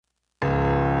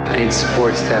need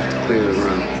support staff to clear the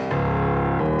room.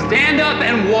 Stand up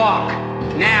and walk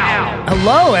now.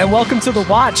 Hello and welcome to The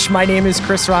Watch. My name is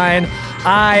Chris Ryan.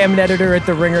 I am an editor at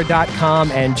TheRinger.com,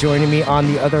 and joining me on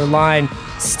the other line,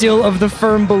 still of the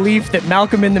firm belief that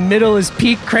Malcolm in the Middle is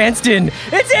Pete Cranston,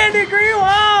 it's Andy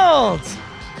Greenwald.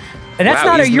 And that's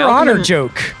not a Your Honor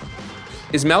joke.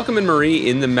 Is Malcolm and Marie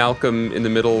in the Malcolm in the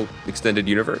Middle extended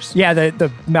universe? Yeah,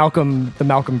 the Malcolm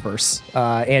verse.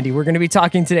 Andy, we're going to be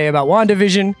talking today about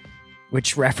WandaVision,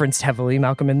 which referenced heavily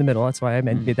Malcolm in the Middle. That's why I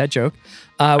made that joke.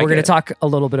 We're going to talk a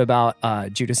little bit about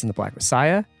Judas and the Black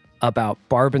Messiah, about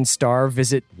Barb and Star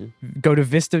go to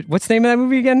Vista. What's the name of that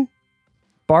movie again?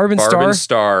 Barb and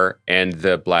Star and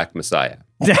the Black Messiah.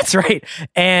 That's right.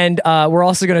 And we're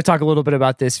also going to talk a little bit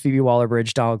about this Phoebe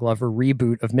Waller-Bridge, Donald Glover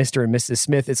reboot of Mr. and Mrs.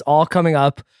 Smith. It's all coming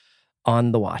up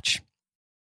on The Watch.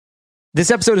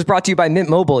 This episode is brought to you by Mint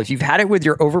Mobile. If you've had it with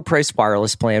your overpriced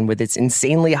wireless plan with its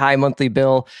insanely high monthly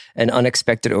bill and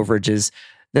unexpected overages,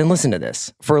 then listen to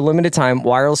this. For a limited time,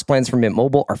 wireless plans from Mint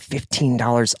Mobile are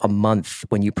 $15 a month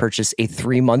when you purchase a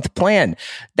 3-month plan.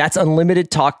 That's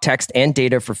unlimited talk, text, and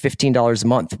data for $15 a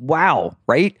month. Wow,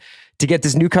 right? To get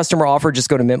this new customer offer, just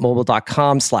go to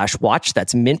mintmobile.com/watch.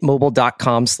 That's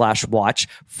mintmobile.com/watch.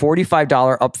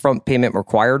 $45 upfront payment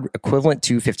required, equivalent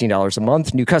to $15 a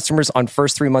month. New customers on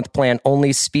first 3-month plan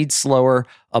only. Speed slower,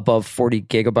 above 40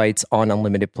 gigabytes on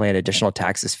unlimited plan. Additional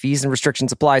taxes, fees, and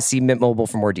restrictions apply. See Mint Mobile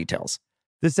for more details.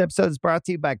 This episode is brought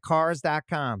to you by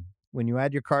Cars.com. When you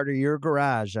add your car to your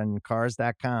garage on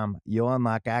Cars.com, you'll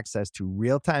unlock access to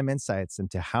real-time insights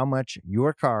into how much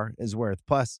your car is worth.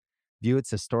 Plus, view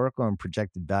its historical and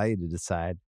projected value to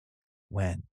decide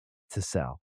when to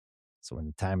sell. So when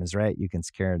the time is right, you can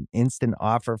secure an instant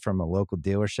offer from a local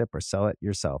dealership or sell it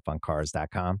yourself on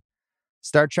Cars.com.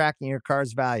 Start tracking your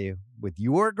car's value with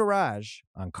your garage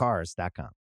on Cars.com.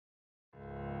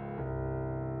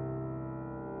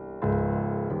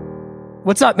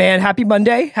 What's up, man? Happy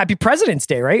Monday. Happy President's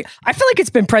Day, right? I feel like it's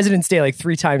been President's Day like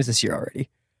 3 times this year already.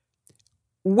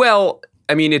 Well,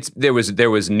 I mean, there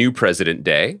was New President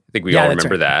Day. I think we all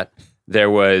remember that. There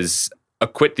was a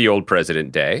Quit the Old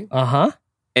President Day.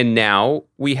 And now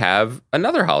we have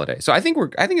another holiday. So I think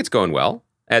it's going well.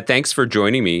 Thanks for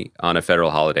joining me on a federal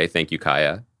holiday. Thank you,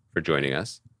 Kaya, for joining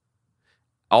us.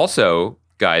 Also,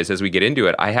 guys, as we get into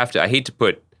it, I hate to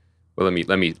put. Well,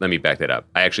 let me back that up.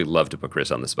 I actually love to put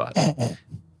Chris on the spot,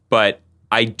 but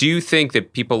I do think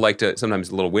that people like to sometimes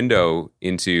a little window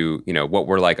into what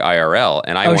we're like IRL,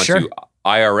 and I want to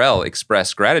IRL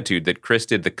express gratitude that Chris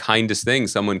did the kindest thing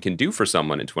someone can do for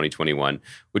someone in 2021,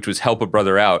 which was help a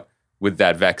brother out with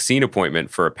that vaccine appointment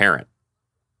for a parent.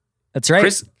 That's right.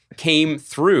 Chris came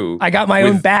through. I got my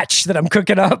own batch that I'm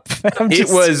cooking up. It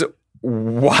was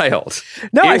wild.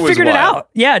 No, I figured it out.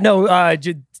 Yeah, no.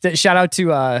 Shout out to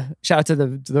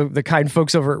the kind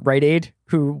folks over at Rite Aid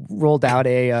who rolled out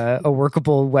a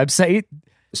workable website,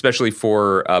 especially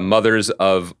for mothers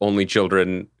of only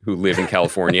children who live in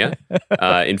California,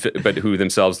 but who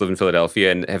themselves live in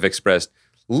Philadelphia and have expressed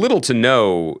little to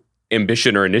no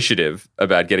ambition or initiative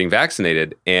about getting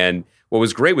vaccinated. And what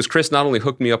was great was Chris not only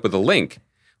hooked me up with a link,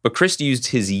 but Chris used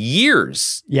his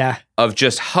years of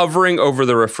just hovering over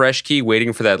the refresh key,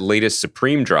 waiting for that latest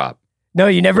Supreme drop. No,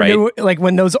 you never knew, like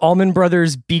when those Allman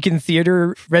Brothers Beacon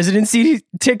Theater residency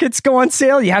tickets go on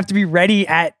sale, you have to be ready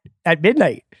at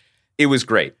midnight. It was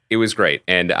great.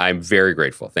 And I'm very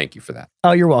grateful. Thank you for that.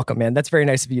 Oh, you're welcome, man. That's very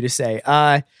nice of you to say.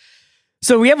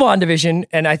 So we have WandaVision,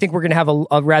 and I think we're going to have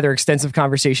a rather extensive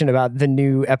conversation about the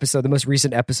new episode, the most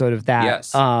recent episode of that.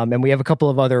 Yes. And we have a couple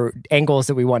of other angles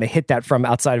that we want to hit that from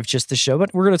outside of just the show,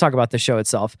 but we're going to talk about the show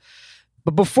itself.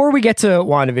 But before we get to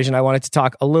WandaVision, I wanted to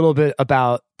talk a little bit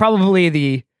about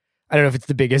probably I don't know if it's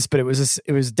the biggest, but it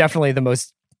was definitely the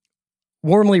most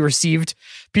warmly received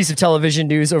piece of television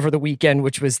news over the weekend,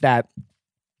 which was that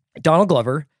Donald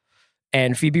Glover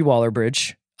and Phoebe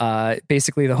Waller-Bridge,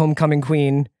 basically the homecoming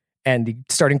queen and the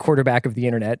starting quarterback of the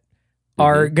internet,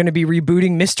 are going to be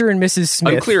rebooting Mr. and Mrs.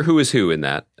 Smith. Unclear who is who in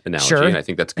that analogy, sure. And I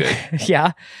think that's good.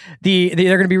 Yeah.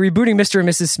 They're going to be rebooting Mr. and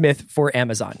Mrs. Smith for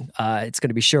Amazon. It's going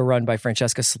to be showrun by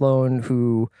Francesca Sloan,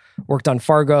 who worked on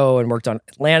Fargo and worked on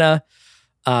Atlanta.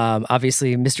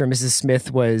 Obviously, Mr. and Mrs.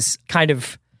 Smith was kind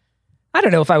of, I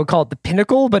don't know if I would call it the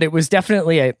pinnacle, but it was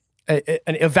definitely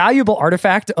a valuable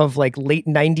artifact of like late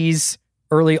 90s,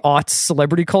 early aughts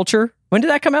celebrity culture. When did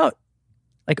that come out?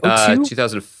 Like 02?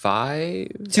 2005?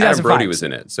 Adam Brody was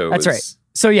in it. So that's right.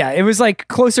 So yeah, it was like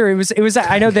closer. It was,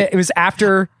 I know that it was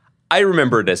after. I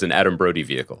remember it as an Adam Brody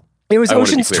vehicle. It was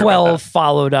Ocean's 12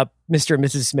 followed up Mr. and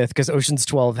Mrs. Smith, because Ocean's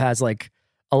 12 has like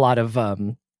a lot of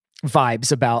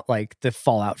vibes about like the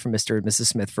fallout from Mr. and Mrs.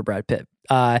 Smith for Brad Pitt.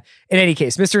 In any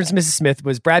case, Mr. and Mrs. Smith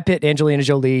was Brad Pitt and Angelina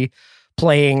Jolie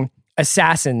playing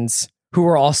assassins who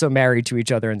were also married to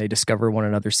each other, and they discover one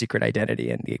another's secret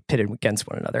identity and they pitted against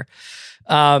one another.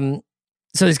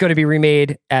 So it's going to be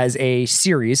remade as a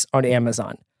series on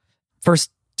Amazon.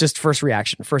 First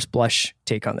reaction, first blush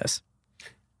take on this.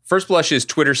 First blush is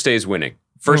Twitter stays winning.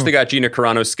 First, they got Gina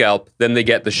Carano's scalp. Then they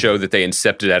get the show that they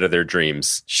incepted out of their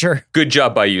dreams. Sure. Good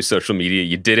job by you, social media.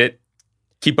 You did it.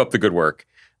 Keep up the good work.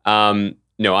 No,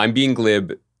 I'm being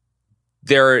glib.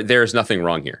 There's nothing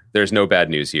wrong here. There's no bad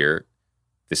news here.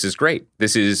 This is great.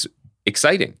 This is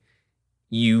exciting.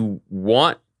 You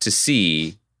want to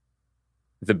see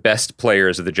the best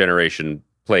players of the generation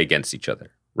play against each other,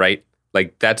 right?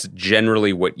 Like, that's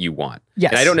generally what you want.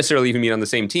 Yes. And I don't necessarily even mean on the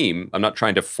same team. I'm not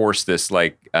trying to force this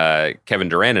Kevin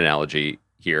Durant analogy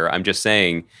here. I'm just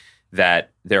saying that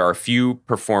there are few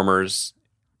performers,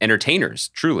 entertainers,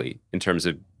 truly, in terms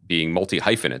of being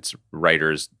multi-hyphenates,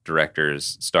 writers,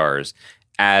 directors, stars,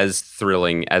 as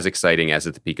thrilling, as exciting, as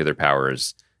at the peak of their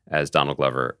powers as Donald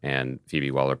Glover and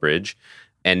Phoebe Waller-Bridge.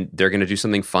 And they're going to do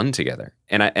something fun together.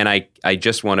 And I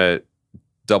just want to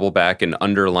double back and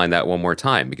underline that one more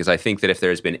time, because I think that if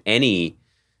there's been any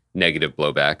negative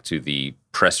blowback to the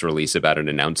press release about an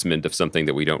announcement of something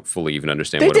that we don't fully even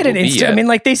understand what it will be yet. I mean,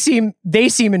 like, they seem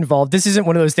involved. This isn't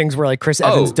one of those things where like Chris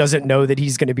Evans doesn't know that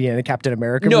he's going to be in a Captain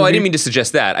America movie. I didn't mean to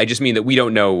suggest that. I just mean that we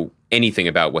don't know anything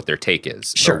about what their take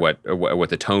is, sure, or what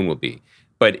the tone will be.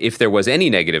 But if there was any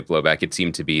negative blowback, it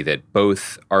seemed to be that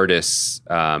both artists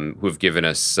who have given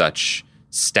us such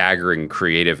staggering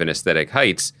creative and aesthetic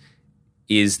heights,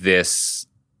 is this,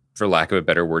 for lack of a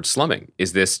better word, slumming?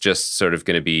 Is this just sort of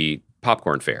going to be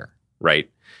popcorn fare,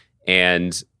 right?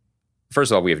 And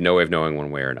first of all, we have no way of knowing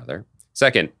one way or another.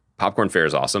 Second, popcorn fare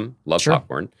is awesome. Love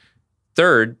popcorn.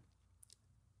 Third,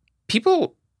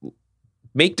 people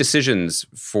make decisions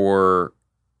for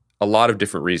a lot of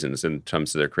different reasons in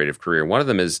terms of their creative career. One of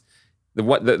them is the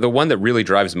one that really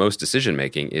drives most decision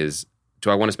making is, do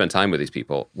I want to spend time with these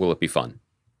people? Will it be fun?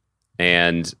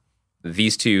 And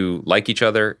these two like each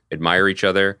other, admire each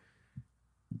other.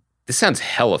 This sounds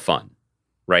hella fun,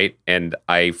 right? And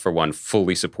I, for one,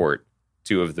 fully support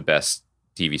two of the best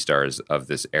TV stars of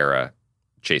this era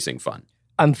chasing fun.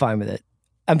 I'm fine with it.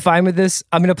 I'm fine with this.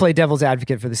 I'm going to play devil's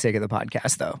advocate for the sake of the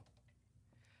podcast, though.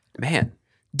 Man,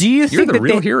 you're the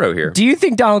real hero here. Do you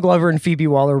think Donald Glover and Phoebe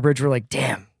Waller-Bridge were like,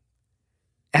 damn,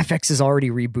 FX is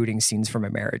already rebooting scenes from a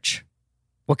marriage?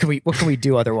 What can we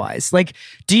do otherwise? Like,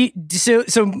 so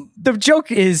the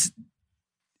joke is,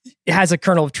 it has a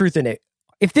kernel of truth in it.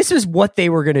 If this is what they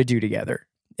were going to do together,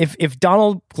 if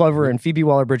Donald Glover and Phoebe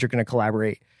Waller-Bridge are going to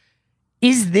collaborate,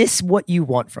 is this what you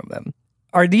want from them?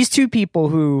 Are these two people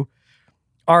who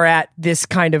are at this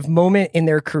kind of moment in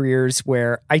their careers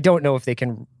where I don't know if they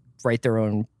can write their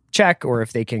own check, or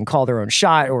if they can call their own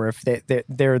shot, or if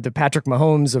they're the Patrick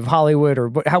Mahomes of Hollywood, or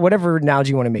whatever analogy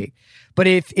you want to make. But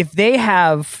if they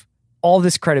have all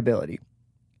this credibility,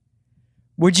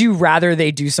 would you rather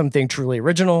they do something truly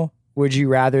original? Would you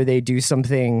rather they do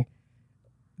something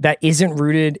that isn't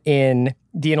rooted in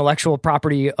the intellectual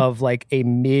property of like a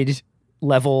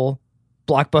mid-level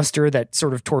blockbuster that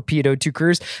sort of torpedoed two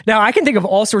careers? Now, I can think of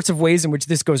all sorts of ways in which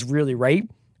this goes really right,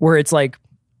 where it's like,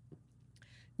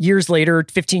 years later,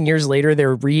 15 years later,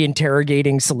 they're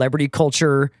reinterrogating celebrity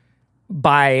culture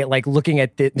by like looking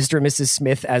at the Mr. and Mrs.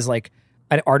 Smith as like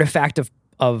an artifact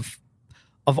of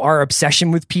our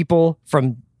obsession with people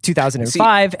from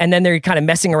 2005. And then they're kind of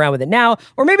messing around with it now.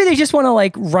 Or maybe they just want to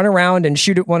like run around and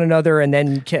shoot at one another and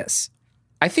then kiss.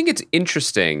 I think it's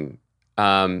interesting.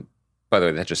 By the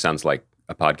way, that just sounds like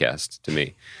a podcast to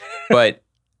me. But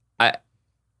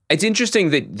it's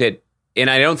interesting that and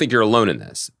I don't think you're alone in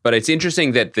this, but it's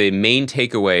interesting that the main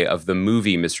takeaway of the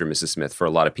movie Mr. and Mrs. Smith for a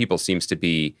lot of people seems to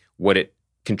be what it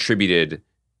contributed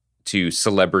to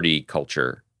celebrity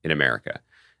culture in America,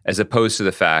 as opposed to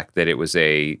the fact that it was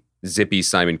a zippy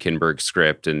Simon Kinberg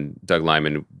script and Doug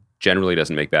Liman generally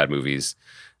doesn't make bad movies,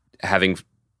 having,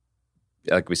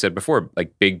 like we said before,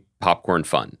 like big popcorn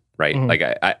fun, right? Mm-hmm. Like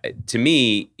I, to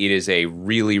me, it is a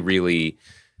really, really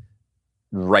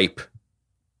ripe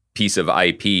piece of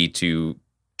IP to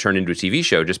turn into a TV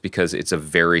show, just because it's a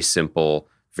very simple,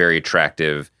 very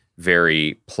attractive,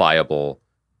 very pliable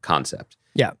concept.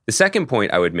 Yeah. The second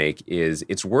point I would make is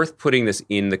it's worth putting this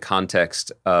in the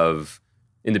context of,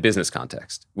 in the business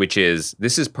context, which is,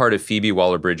 this is part of Phoebe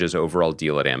Waller-Bridge's overall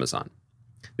deal at Amazon.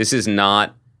 This is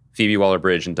not Phoebe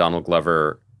Waller-Bridge and Donald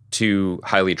Glover, two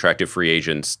highly attractive free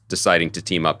agents deciding to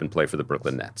team up and play for the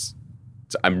Brooklyn Nets.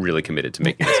 I'm really committed to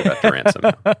making this about Durant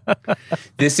somehow.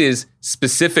 This is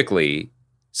specifically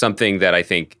something that I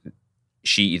think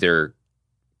she either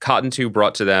cotton to,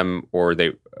 brought to them, or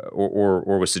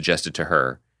was suggested to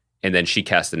her, and then she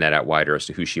cast the net out wider as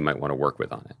to who she might want to work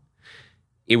with on it.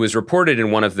 It was reported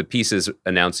in one of the pieces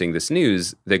announcing this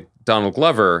news that Donald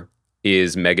Glover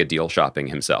is mega deal shopping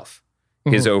himself.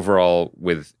 Mm-hmm. His overall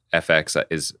with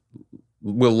FX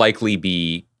will likely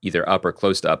be either up or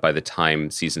close to up by the time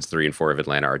seasons 3 and 4 of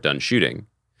Atlanta are done shooting.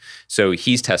 So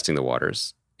he's testing the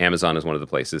waters. Amazon is one of the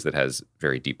places that has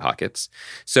very deep pockets.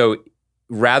 So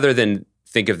rather than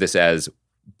think of this as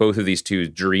both of these two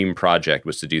dream project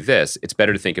was to do this, it's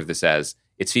better to think of this as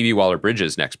it's Phoebe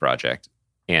Waller-Bridge's next project,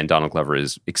 and Donald Glover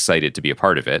is excited to be a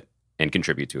part of it and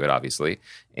contribute to it, obviously,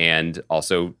 and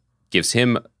also gives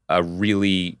him a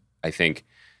really, I think,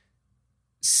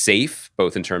 safe,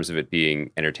 both in terms of it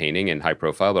being entertaining and high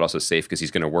profile, but also safe because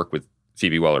he's going to work with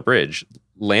Phoebe Waller-Bridge,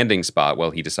 landing spot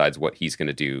while he decides what he's going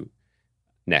to do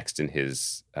next in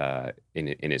his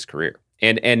in his career.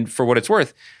 And for what it's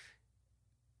worth,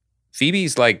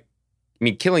 Phoebe's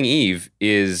Killing Eve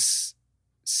is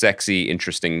sexy,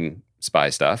 interesting spy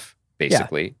stuff,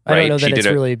 basically. Yeah. I right? don't know that it's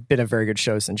really been a very good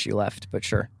show since she left, but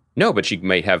sure. No, but she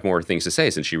might have more things to say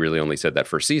since she really only said that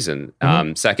first season.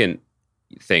 Mm-hmm. Second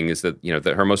thing is that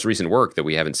her most recent work that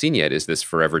we haven't seen yet is this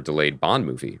forever delayed Bond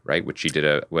movie, right? Which she did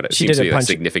a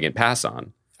significant pass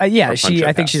on. I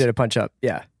think she did a punch up.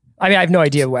 Yeah. I mean, I have no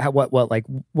idea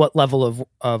what level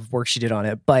of work she did on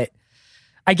it, but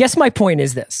I guess my point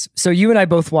is this. So you and I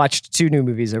both watched 2 new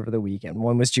movies over the weekend.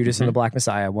 One was Judas and the Black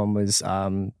Messiah. One was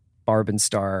Barb and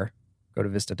Star Go to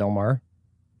Vista Del Mar.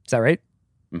 Is that right?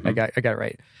 Mm-hmm. I got it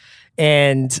right.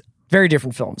 And very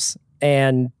different films.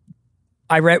 And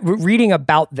I reading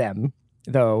about them,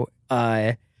 though,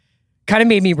 kind of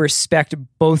made me respect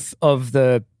both of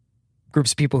the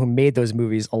groups of people who made those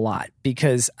movies a lot,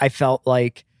 because I felt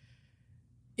like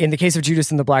in the case of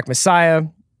Judas and the Black Messiah,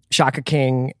 Shaka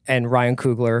King and Ryan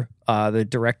Coogler, the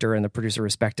director and the producer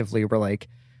respectively, were like,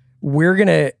 we're going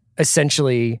to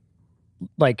essentially,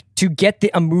 to get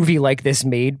a movie like this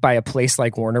made by a place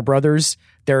like Warner Brothers,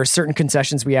 there are certain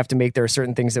concessions we have to make. There are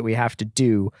certain things that we have to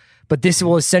do. But this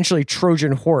will essentially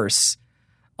Trojan horse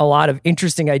a lot of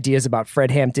interesting ideas about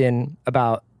Fred Hampton,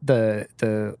 about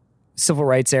the civil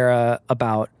rights era,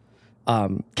 about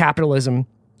capitalism.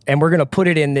 And we're going to put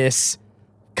it in this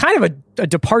kind of a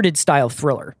Departed style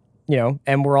thriller,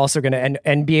 and we're also going to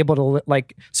and be able to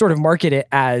sort of market it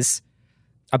as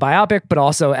a biopic, but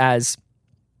also as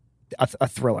a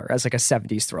thriller, as like a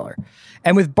 70s thriller.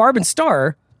 And with Barb and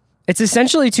Star, it's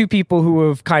essentially 2 people who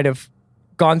have kind of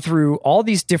gone through all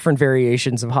these different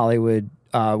variations of Hollywood,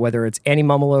 whether it's Annie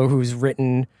Mumolo, who's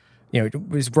written,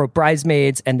 wrote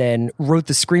Bridesmaids and then wrote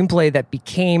the screenplay that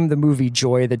became the movie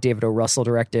Joy that David O. Russell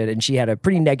directed. And she had a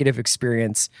pretty negative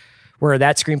experience where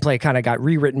that screenplay kind of got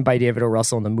rewritten by David O.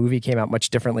 Russell and the movie came out much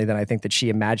differently than I think that she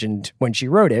imagined when she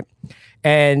wrote it.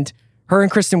 And her and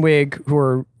Kristen Wiig,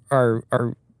 who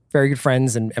are very good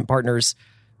friends and partners,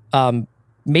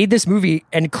 made this movie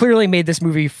and clearly made this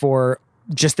movie for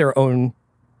just their own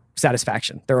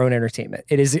satisfaction, their own entertainment.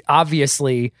 It is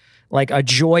obviously like a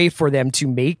joy for them to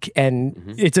make,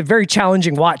 and it's a very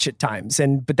challenging watch at times.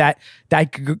 But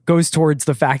that goes towards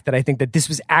the fact that I think that this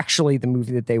was actually the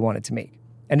movie that they wanted to make,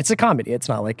 and it's a comedy. It's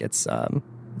not like it's an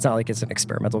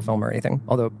experimental film or anything,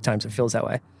 although at times it feels that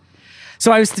way.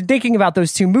 So I was thinking about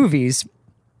those 2 movies.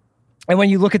 And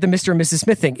when you look at the Mr. and Mrs.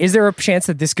 Smith thing, is there a chance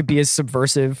that this could be as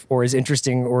subversive or as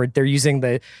interesting, or they're using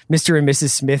the Mr. and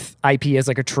Mrs. Smith IP as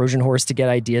like a Trojan horse to get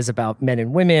ideas about men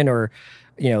and women, or,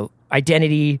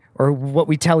 identity, or what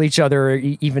we tell each other,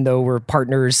 even though we're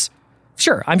partners?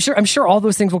 Sure. I'm sure all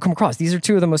those things will come across. These are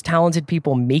 2 of the most talented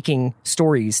people making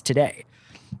stories today.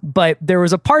 But there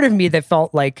was a part of me that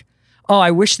felt like, oh, I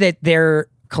wish that their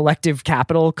collective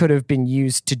capital could have been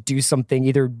used to do something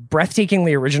either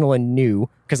breathtakingly original and new,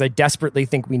 because I desperately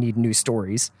think we need new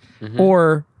stories,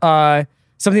 or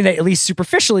something that at least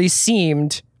superficially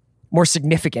seemed more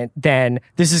significant than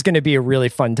this is going to be a really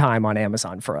fun time on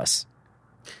Amazon for us.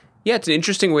 Yeah, it's an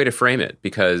interesting way to frame it,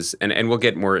 because, and we'll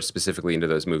get more specifically into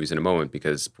those movies in a moment,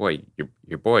 because boy,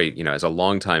 your boy, as a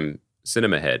longtime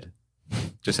cinema head,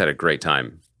 just had a great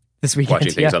time this weekend,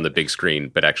 watching things on the big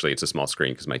screen, but actually it's a small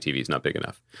screen because my TV is not big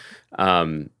enough.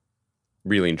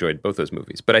 Really enjoyed both those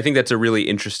movies. But I think that's a really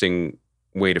interesting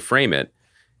way to frame it.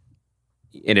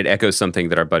 And it echoes something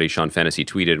that our buddy Sean Fennessy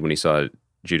tweeted when he saw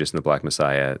Judas and the Black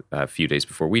Messiah a few days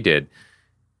before we did.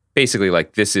 Basically,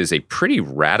 this is a pretty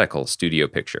radical studio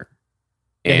picture.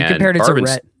 Yeah, and he compared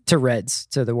it to Reds,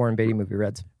 to the Warren Beatty movie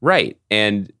Reds. Right.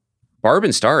 And Barb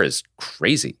and Star is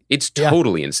crazy. It's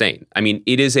totally insane. I mean,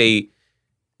 it is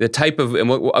the type of, and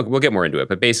we'll get more into it,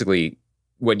 but basically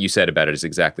what you said about it is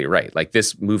exactly right.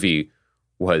 This movie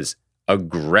was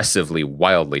aggressively,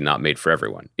 wildly not made for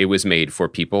everyone. It was made for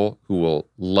people who will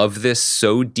love this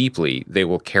so deeply, they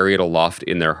will carry it aloft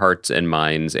in their hearts and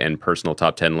minds and personal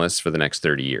top 10 lists for the next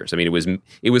 30 years. I mean,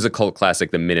 it was a cult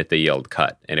classic the minute they yelled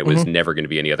cut, and it was never going to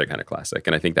be any other kind of classic.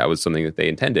 And I think that was something that they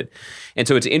intended. And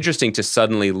so it's interesting to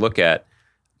suddenly look at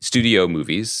studio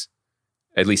movies,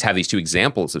 at least have these two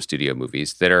examples of studio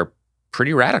movies that are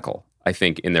pretty radical, I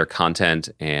think, in their content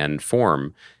and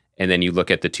form. And then you look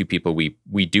at the two people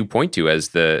we do point to as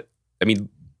they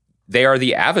are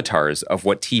the avatars of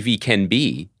what TV can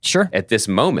be. Sure. At this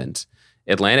moment.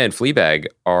 Atlanta and Fleabag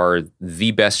are the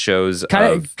best shows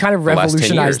kind of the last 10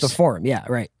 revolutionized the years. form. Yeah,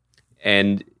 right.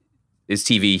 And is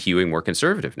TV hewing more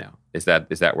conservative now? Is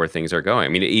that where things are going? I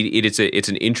mean, it's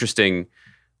an interesting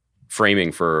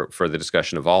framing for the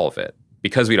discussion of all of it.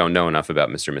 Because we don't know enough about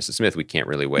Mr. and Mrs. Smith, we can't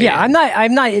really weigh in. I'm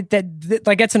not that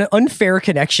like that's an unfair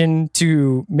connection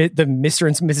to the Mr.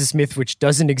 and Mrs. Smith, which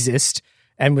doesn't exist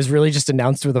and was really just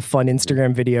announced with a fun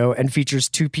Instagram video and features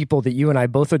two people that you and I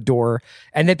both adore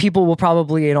and that people will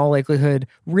probably in all likelihood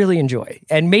really enjoy.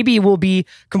 And maybe will be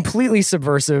completely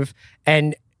subversive.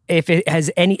 And if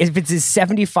it's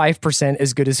 75%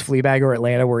 as good as Fleabag or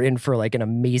Atlanta, we're in for like an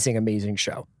amazing, amazing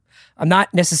show. I'm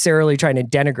not necessarily trying to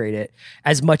denigrate it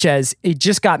as much as it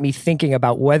just got me thinking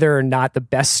about whether or not the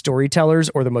best storytellers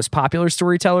or the most popular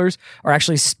storytellers are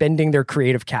actually spending their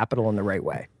creative capital in the right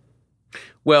way.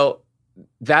 Well,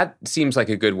 that seems like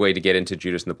a good way to get into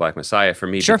Judas and the Black Messiah for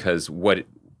me, sure. Because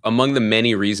among the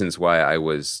many reasons why I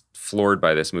was floored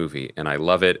by this movie, and I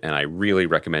love it, and I really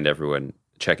recommend everyone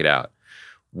check it out,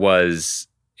 was,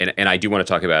 and I do want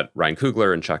to talk about Ryan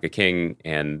Coogler and Shaka King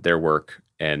and their work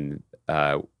and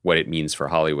what it means for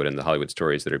Hollywood and the Hollywood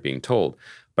stories that are being told.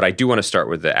 But I do want to start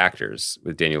with the actors,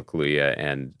 with Daniel Kaluuya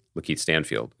and Lakeith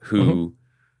Stanfield, who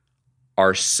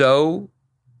are so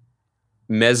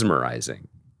mesmerizing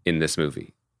in this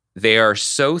movie. They are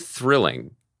so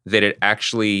thrilling that it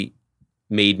actually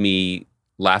made me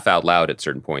laugh out loud at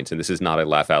certain points. And this is not a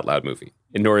laugh out loud movie,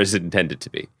 and nor is it intended to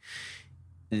be.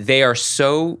 They are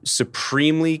so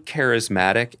supremely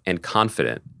charismatic and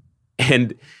confident.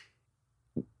 And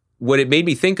what it made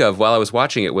me think of while I was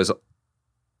watching it was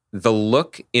the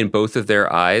look in both of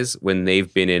their eyes when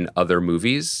they've been in other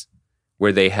movies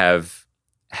where they have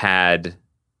had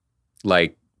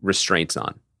like restraints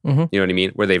on. You know what I mean?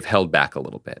 Where they've held back a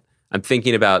little bit. I'm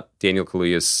thinking about Daniel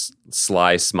Kaluuya's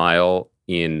sly smile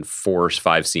in 4 or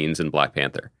 5 scenes in Black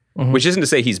Panther, which isn't to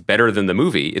say he's better than the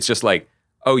movie. It's just like,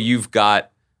 oh, you've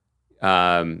got,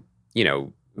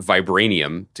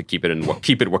 vibranium to keep it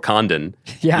Wakandan,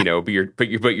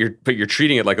 but you're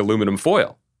treating it like aluminum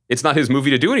foil. It's not his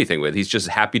movie to do anything with. He's just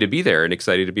happy to be there and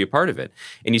excited to be a part of it.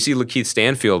 And you see Lakeith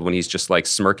Stanfield when he's just like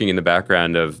smirking in the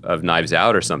background of Knives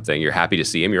Out or something. You're happy to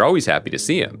see him. You're always happy to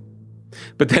see him.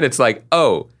 But then it's like,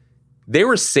 oh, they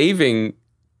were saving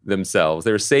themselves.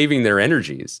 They were saving their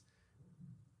energies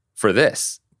for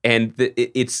this. And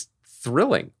it's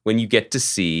thrilling when you get to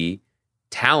see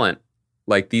talent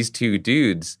like these two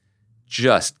dudes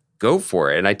just go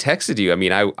for it. And I texted you. I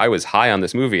mean, I was high on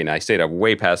this movie and I stayed up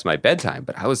way past my bedtime,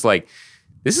 but I was like,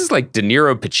 this is like De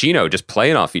Niro, Pacino just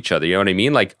playing off each other. You know what I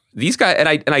mean? Like these guys, and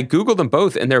I Googled them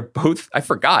both and they're both, I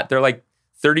forgot, they're like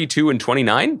 32 and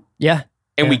 29. Yeah.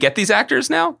 And we get these actors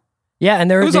now? Yeah. And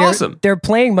they're awesome. They're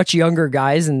playing much younger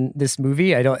guys in this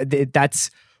movie.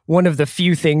 That's one of the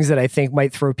few things that I think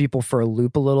might throw people for a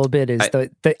loop a little bit is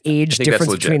the age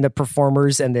difference between the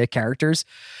performers and the characters.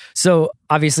 So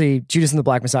obviously Judas and the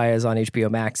Black Messiah is on HBO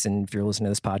Max. And if you're listening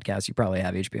to this podcast, you probably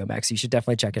have HBO Max. You should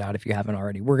definitely check it out if you haven't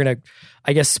already. We're going to,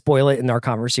 I guess, spoil it in our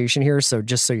conversation here. So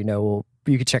just so you know,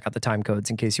 you can check out the time codes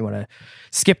in case you want to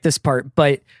skip this part.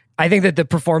 But I think that the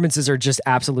performances are just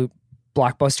absolute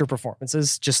blockbuster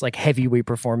performances, just like heavyweight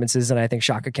performances. And I think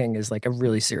Shaka King is like a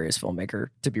really serious filmmaker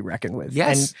to be reckoned with.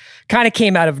 Yes. And kind of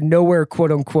came out of nowhere, quote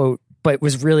unquote, but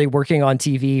was really working on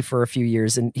TV for a few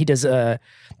years. And he did a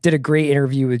great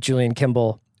interview with Julian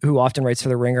Kimball, who often writes for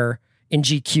The Ringer, in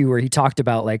GQ, where he talked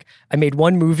about like, I made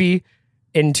one movie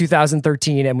in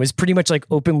 2013 and was pretty much like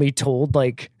openly told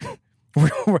like,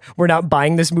 we're not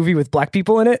buying this movie with black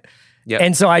people in it. Yep.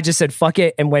 And so I just said, fuck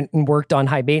it, and went and worked on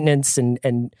High Maintenance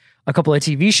and a couple of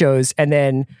TV shows, and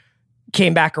then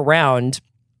came back around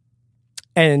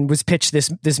and was pitched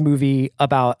this movie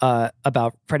about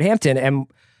Fred Hampton, and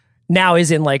now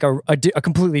is in like a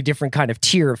completely different kind of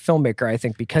tier of filmmaker, I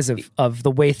think, because of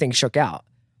the way things shook out.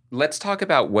 Let's talk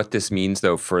about what this means,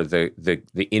 though, for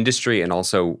the industry and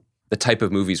also the type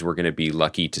of movies we're going to be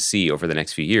lucky to see over the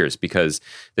next few years. Because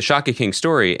the Shaka King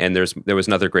story, and there was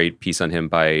another great piece on him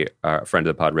by a friend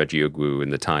of the pod, Reggie Ogwu, in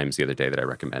the Times the other day that I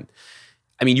recommend.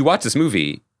 I mean, you watch this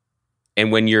movie,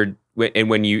 and when you're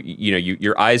when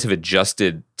your eyes have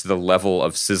adjusted to the level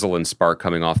of sizzle and spark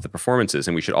coming off the performances.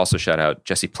 And we should also shout out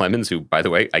Jesse Plemons, who, by the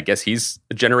way, I guess he's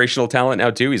a generational talent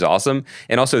now too. He's awesome.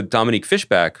 And also Dominique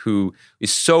Fishback, who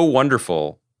is so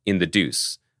wonderful in The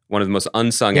Deuce, one of the most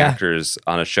unsung actors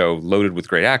on a show loaded with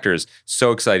great actors.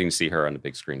 So exciting to see her on the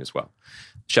big screen as well.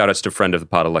 Shout outs to friend of the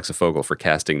pod, Alexa Fogel, for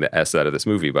casting the S out of this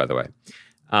movie, by the way.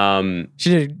 She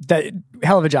did that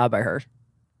hell of a job by her.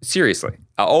 Seriously,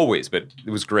 always, but it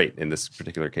was great in this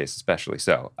particular case, especially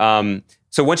so.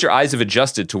 So once your eyes have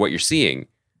adjusted to what you're seeing,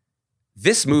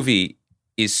 this movie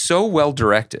is so well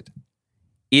directed.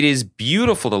 It is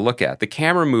beautiful to look at. The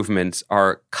camera movements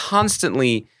are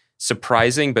constantly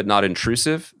surprising, but not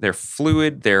intrusive. They're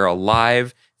fluid. They're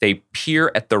alive. They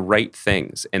peer at the right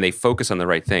things and they focus on the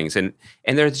right things. And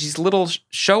there's these little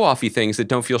show-offy things that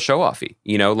don't feel show-offy.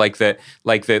 You know, like the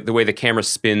way the camera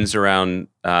spins around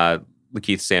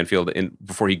Lakeith Stanfield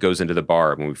before he goes into the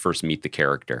bar when we first meet the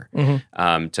character,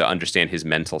 to understand his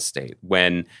mental state.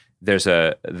 When there's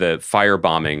the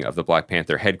firebombing of the Black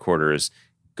Panther headquarters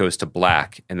goes to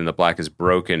black, and then the black is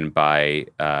broken by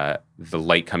the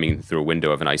light coming through a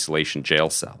window of an isolation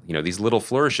jail cell. You know, these little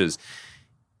flourishes.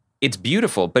 It's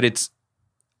beautiful, but it's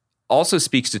also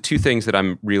speaks to two things that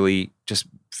I'm really just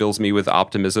fills me with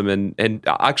optimism and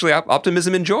actually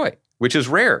optimism and joy, which is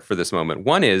rare for this moment.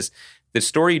 One is the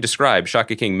story you described.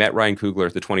 Shaka King met Ryan Coogler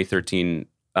at the 2013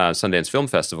 Sundance Film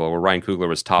Festival, where Ryan Coogler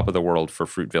was top of the world for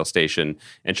Fruitvale Station,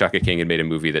 and Shaka King had made a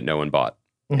movie that no one bought.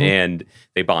 And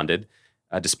they bonded,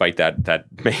 despite that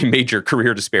major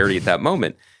career disparity at that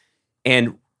moment.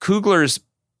 And Coogler's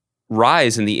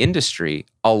rise in the industry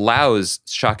allows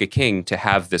Shaka King to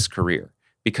have this career,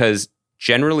 because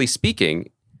generally speaking,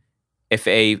 if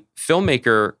a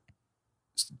filmmaker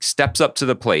steps up to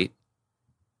the plate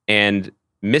and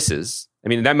misses, I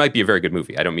mean, that might be a very good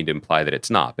movie. I don't mean to imply that it's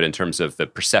not, but in terms of the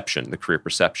perception, the career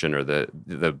perception, or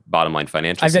the bottom line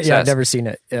financial success. I've never seen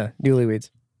it. Yeah,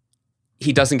 Newlyweds.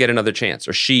 He doesn't get another chance,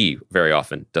 or she very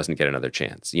often doesn't get another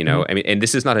chance. You know, I mean, and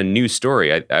this is not a new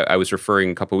story. I was referring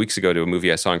a couple of weeks ago to a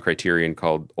movie I saw in Criterion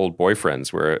called Old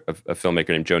Boyfriends, where a filmmaker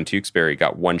named Joan Tewksbury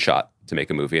got one shot to make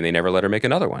a movie, and they never let her make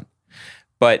another one.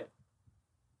 But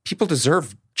people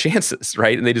deserve chances,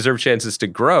 right? And they deserve chances to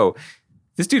grow.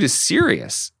 This dude is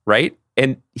serious, right?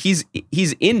 And he's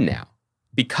in now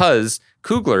because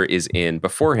Coogler is in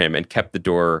before him and kept the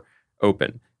door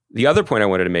open. The other point I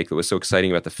wanted to make that was so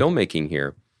exciting about the filmmaking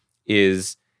here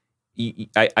is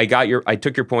I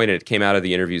took your point, and it came out of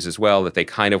the interviews as well, that they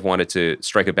kind of wanted to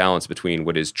strike a balance between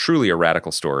what is truly a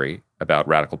radical story about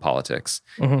radical politics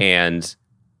and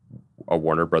a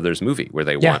Warner Brothers movie where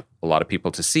they want a lot of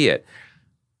people to see it.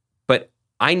 But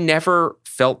I never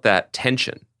felt that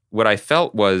tension. What I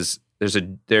felt was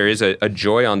there is a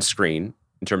joy on screen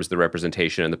in terms of the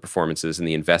representation and the performances and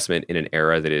the investment in an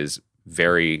era that is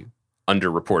very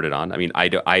underreported on. I mean,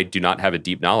 I do not have a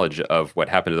deep knowledge of what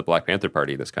happened to the Black Panther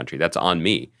Party in this country. That's on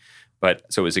me. But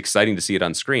so it was exciting to see it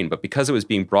on screen. But because it was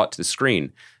being brought to the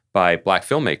screen by Black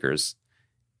filmmakers,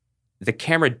 the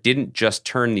camera didn't just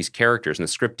turn these characters, and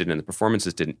the script didn't, and the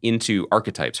performances didn't, into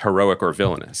archetypes, heroic or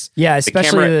villainous. Yeah,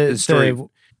 especially the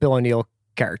Bill O'Neill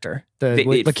character, the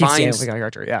Lakeith Stanfield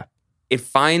character. Yeah, it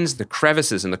finds the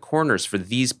crevices and the corners for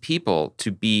these people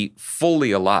to be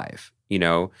fully alive. You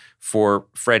know, for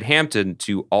Fred Hampton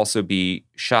to also be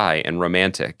shy and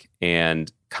romantic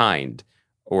and kind,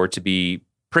 or to be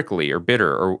prickly or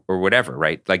bitter or whatever,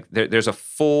 right? Like there's a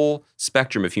full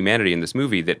spectrum of humanity in this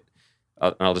movie that,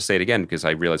 and I'll just say it again because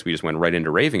I realized we just went right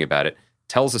into raving about it,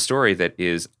 tells a story that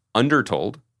is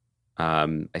undertold,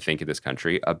 I think, in this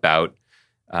country about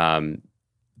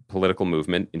political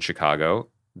movement in Chicago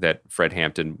that Fred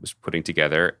Hampton was putting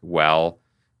together while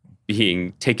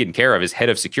being taken care of. His head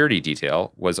of security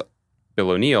detail was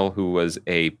Bill O'Neill, who was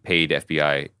a paid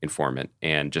FBI informant,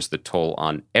 and just the toll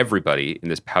on everybody in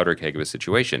this powder keg of a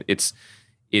situation. It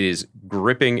is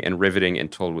gripping and riveting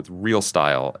and told with real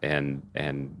style, and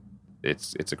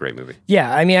it's a great movie.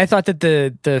 Yeah, I mean, I thought that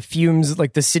the fumes,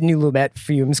 like the Sidney Lumet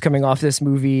fumes coming off this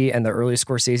movie and the early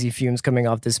Scorsese fumes coming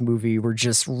off this movie were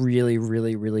just really,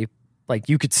 really, really, like,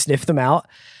 you could sniff them out.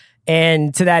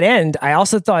 And to that end, I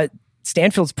also thought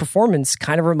Stanfield's performance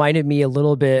kind of reminded me a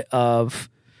little bit of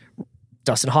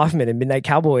Dustin Hoffman in Midnight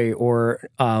Cowboy, or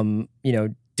De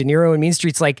Niro in Mean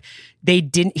Streets. Like he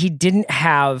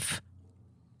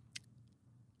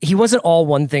wasn't all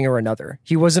one thing or another.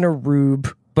 He wasn't a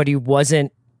rube, but he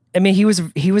wasn't. I mean, he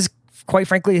was quite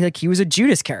frankly, like, he was a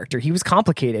Judas character. He was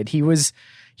complicated. He was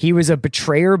a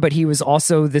betrayer, but he was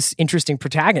also this interesting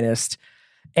protagonist.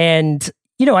 And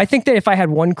I think that if I had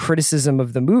one criticism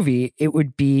of the movie, it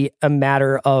would be a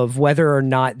matter of whether or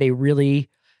not they really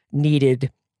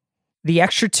needed the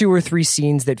extra 2 or 3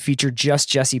 scenes that feature just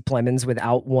Jesse Plemons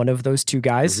without one of those two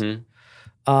guys.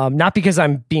 Mm-hmm. Not because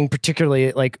I'm being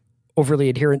particularly like overly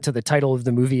adherent to the title of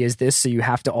the movie is this, so you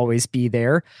have to always be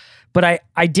there. But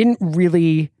I didn't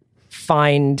really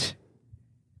find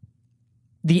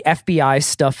the FBI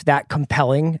stuff that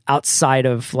compelling outside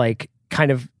of like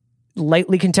kind of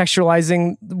lightly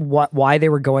contextualizing why they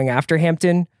were going after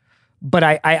Hampton. But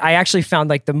I actually found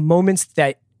like the moments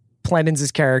that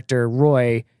Plemons' character,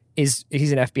 Roy, he's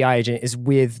an FBI agent, is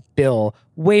with Bill,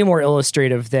 way more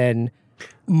illustrative than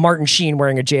Martin Sheen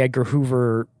wearing a J. Edgar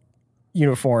Hoover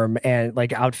uniform and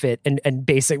like outfit and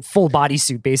basic full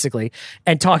bodysuit basically,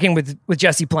 and talking with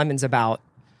Jesse Plemons about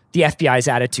the FBI's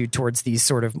attitude towards these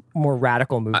sort of more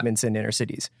radical movements in inner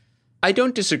cities. I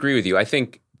don't disagree with you. I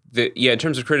think that, in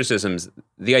terms of criticisms,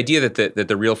 the idea that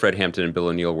the real Fred Hampton and Bill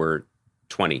O'Neill were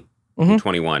 20 and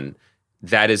 21,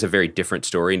 that is a very different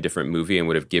story and different movie and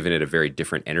would have given it a very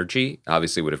different energy.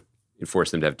 Obviously would have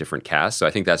forced them to have different casts. So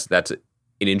I think that's an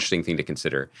interesting thing to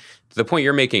consider. To the point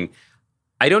you're making,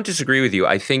 I don't disagree with you.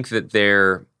 I think that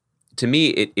to me,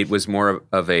 it was more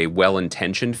of a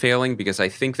well-intentioned failing, because I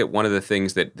think that one of the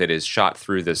things that is shot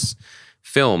through this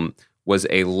film was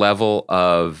a level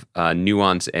of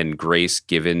nuance and grace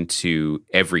given to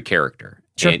every character.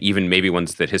 Sure. And even maybe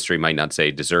ones that history might not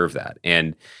say deserve that.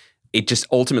 And it just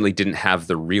ultimately didn't have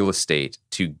the real estate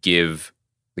to give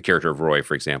the character of Roy,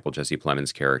 for example, Jesse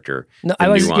Plemons' character. No, I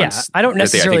don't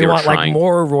necessarily want like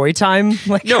more Roy time.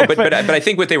 Like, no, but I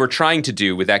think what they were trying to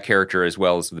do with that character as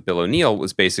well as with Bill O'Neill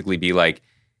was basically be like,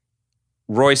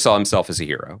 Roy saw himself as a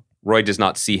hero. Roy does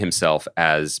not see himself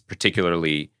as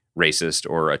particularly racist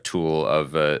or a tool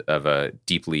of a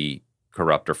deeply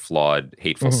corrupt or flawed,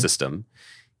 hateful system.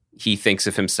 He thinks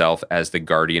of himself as the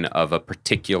guardian of a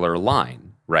particular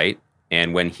line, right?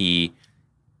 And when he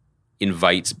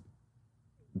invites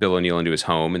Bill O'Neill into his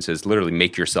home and says, literally,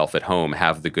 make yourself at home,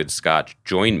 have the good scotch,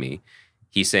 join me,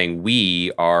 he's saying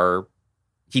he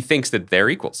thinks that they're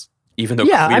equals, even though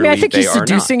clearly I mean, I think he's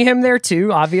seducing him there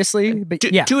too, obviously. But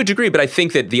to a degree, but I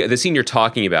think that the scene you're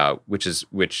talking about,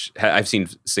 which I've seen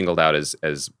singled out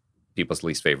as people's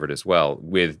least favorite as well,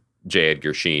 with J.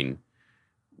 Edgar Sheen,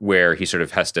 where he sort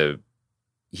of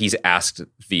he's asked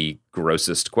the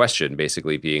grossest question,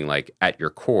 basically being like, at your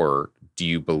core, do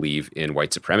you believe in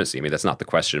white supremacy? I mean, that's not the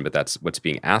question, but that's what's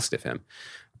being asked of him.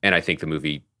 And I think the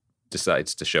movie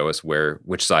decides to show us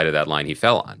which side of that line he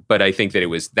fell on. But I think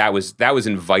that that was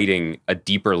inviting a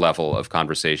deeper level of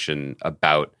conversation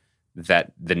about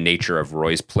the nature of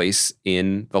Roy's place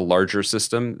in the larger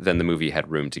system than the movie had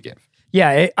room to give.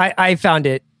 Yeah, I found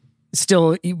it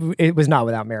still, it was not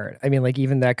without merit. I mean, like,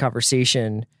 even that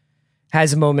conversation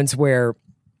has moments where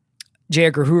J.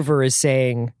 Edgar Hoover is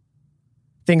saying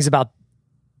things about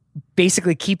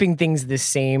basically keeping things the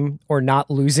same or not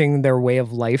losing their way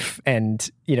of life and,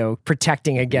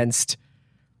 protecting against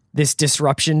this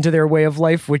disruption to their way of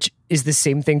life, which is the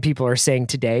same thing people are saying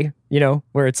today,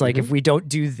 where it's like, if we don't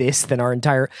do this, then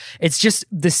it's just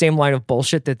the same line of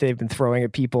bullshit that they've been throwing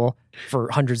at people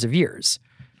for hundreds of years.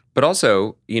 But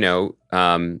also,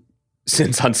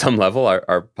 since on some level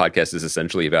our podcast is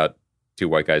essentially about two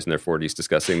white guys in their 40s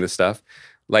discussing this stuff,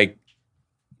 like,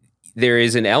 there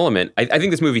is an element, I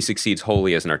think this movie succeeds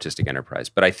wholly as an artistic enterprise,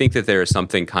 but I think that there is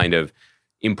something kind of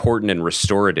important and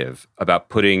restorative about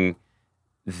putting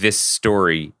this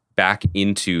story back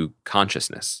into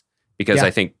consciousness. Because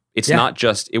I think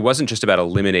it wasn't just about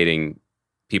eliminating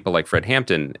people like Fred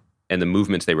Hampton and the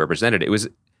movements they represented. It was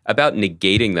about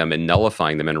negating them and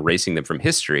nullifying them and erasing them from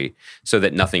history so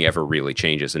that nothing ever really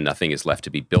changes and nothing is left to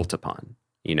be built upon,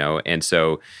 And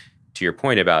so, to your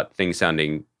point about things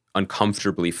sounding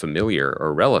uncomfortably familiar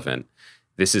or relevant,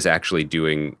 this is actually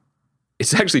doing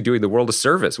the world a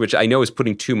service, which I know is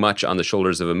putting too much on the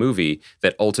shoulders of a movie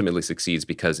that ultimately succeeds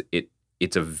because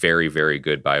it's a very, very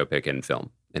good biopic and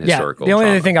film and historical. The only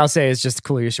other thing I'll say is just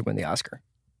Kaluuya should win the Oscar.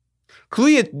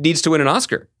 Kaluuya needs to win an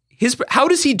Oscar. How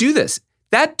does he do this?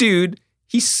 That dude,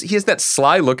 he has that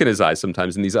sly look in his eyes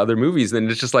sometimes in these other movies,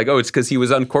 and it's just like, oh, it's because he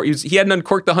was uncorked. He hadn't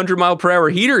uncorked the 100-mile-per-hour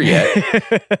heater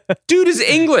yet. Dude is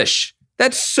English.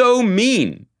 That's so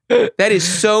mean. That is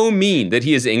so mean that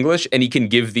he is English and he can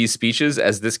give these speeches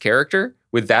as this character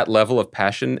with that level of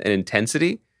passion and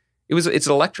intensity. It's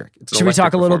electric. Should we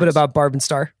talk a little bit about Barb and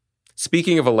Star?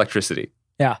 Speaking of electricity.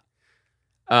 Yeah.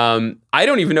 I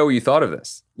don't even know what you thought of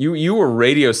this. You were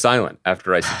radio silent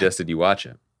after I suggested you watch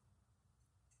it.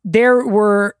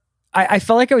 I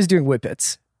felt like I was doing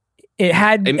whippets. It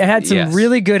had some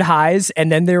really good highs,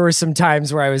 and then there were some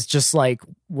times where I was just like,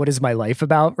 what is my life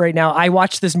about right now? I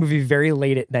watched this movie very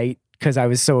late at night because I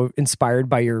was so inspired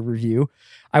by your review.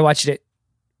 I watched it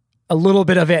a little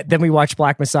bit of it. Then we watched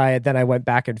Black Messiah. Then I went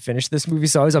back and finished this movie.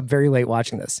 So I was up very late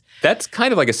watching this. That's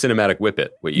kind of like a cinematic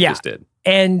whippet, what you just did.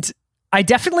 And I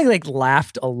definitely like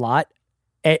laughed a lot.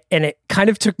 And it kind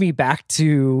of took me back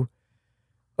to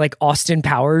like Austin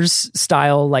Powers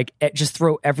style, like just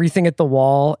throw everything at the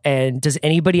wall. And does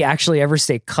anybody actually ever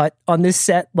say cut on this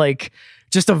set? Like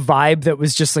just a vibe that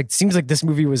was just like, seems like this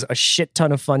movie was a shit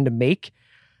ton of fun to make.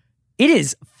 It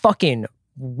is fucking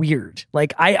weird.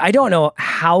 Like I don't know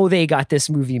how they got this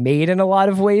movie made in a lot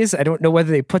of ways. I don't know whether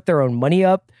they put their own money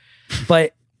up,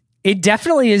 but it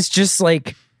definitely is just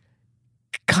like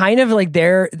kind of like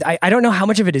I don't know how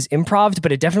much of it is improv,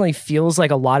 but it definitely feels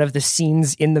like a lot of the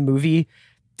scenes in the movie.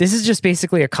 This is just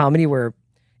basically a comedy where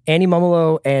Annie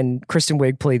Mumolo and Kristen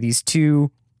Wiig play these two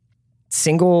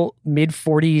single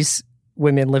mid-40s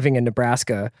women living in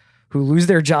Nebraska who lose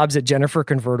their jobs at Jennifer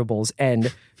Convertibles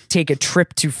and take a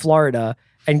trip to Florida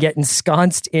and get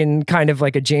ensconced in kind of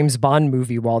like a James Bond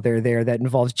movie while they're there that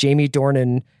involves Jamie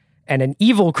Dornan and an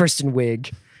evil Kristen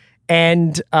Wiig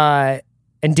and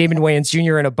Damon Wayans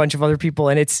Jr. and a bunch of other people.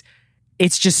 And it's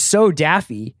just so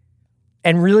daffy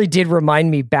and really did remind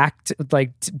me back to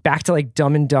like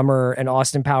Dumb and Dumber and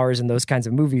Austin Powers and those kinds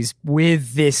of movies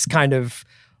with this kind of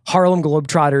Harlem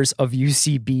Globetrotters of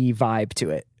UCB vibe to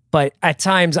it. But at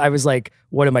times I was like,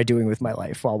 what am I doing with my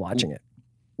life while watching it?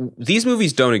 These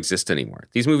movies don't exist anymore.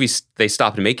 These movies, they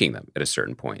stopped making them at a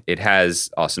certain point. It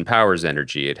has Austin Powers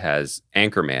energy. It has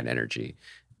Anchorman energy.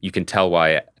 You can tell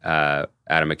why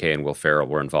Adam McKay and Will Ferrell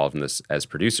were involved in this as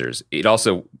producers. I got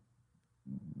the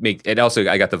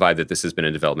vibe that this has been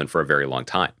in development for a very long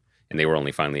time, and they were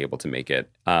only finally able to make it.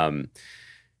 It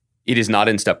is not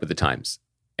in step with the times,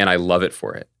 and I love it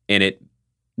for it. And it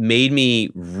made me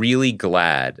really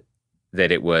glad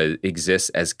that it exists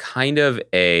as kind of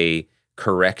a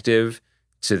corrective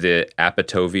to the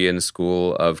Apatovian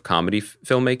school of comedy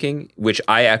filmmaking, which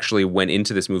I actually went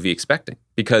into this movie expecting,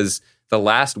 because the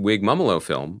last Wiig Mumolo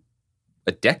film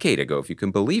a decade ago, if you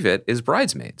can believe it, is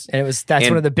Bridesmaids. And that's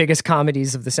one of the biggest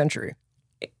comedies of the century.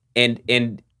 And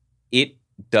it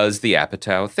does the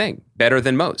Apatow thing better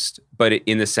than most, but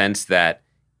in the sense that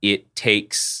it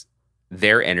takes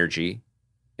their energy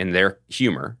and their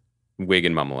humor, Wiig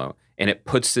and Mumolo, and it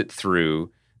puts it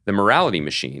through the morality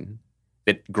machine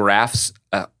that grafts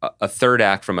a third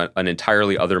act from an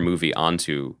entirely other movie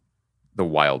onto the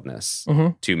wildness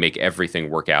to make everything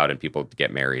work out and people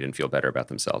get married and feel better about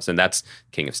themselves. And that's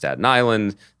King of Staten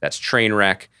Island. That's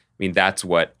Trainwreck. I mean, that's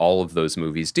what all of those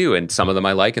movies do. And some of them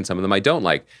I like and some of them I don't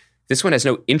like. This one has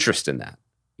no interest in that,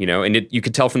 and you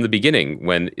could tell from the beginning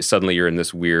when suddenly you're in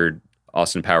this weird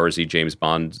Austin Powers-y James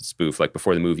Bond spoof, like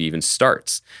before the movie even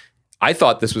starts. I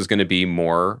thought this was going to be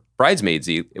more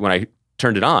Bridesmaids-y when I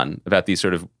turned it on, about these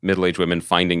sort of middle-aged women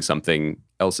finding something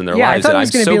else in their lives. I thought it was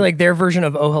going to be like their version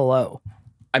of Oh Hello.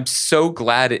 I'm so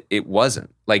glad it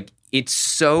wasn't. Like, it's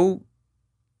so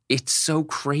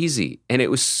crazy, and it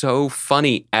was so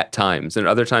funny at times, and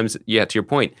other times, to your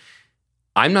point,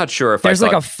 I'm not sure if there's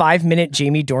like a 5-minute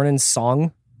Jamie Dornan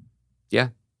song. Yeah,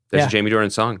 there's a Jamie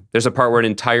Dornan song. There's a part where an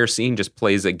entire scene just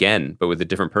plays again, but with a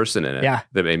different person in it. Yeah,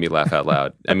 that made me laugh out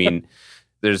loud. I mean,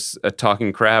 there's a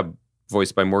talking crab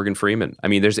voiced by Morgan Freeman. I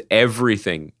mean, there's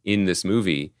everything in this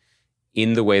movie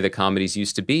in the way the comedies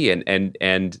used to be.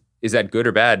 And is that good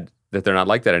or bad that they're not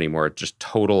like that anymore? Just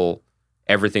total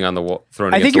everything on the wall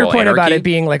thrown against the wall. I think your point anarchy. About it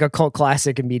being like a cult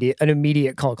classic, an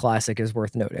immediate cult classic, is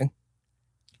worth noting.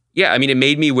 Yeah, I mean, it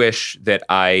made me wish that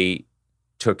I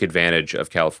took advantage of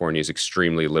California's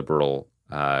extremely liberal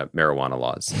marijuana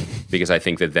laws, because I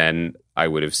think that then I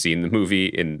would have seen the movie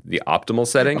in the optimal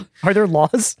setting. Are there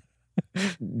laws?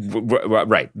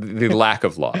 Right. The lack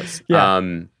of laws. Yeah.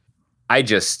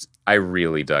 I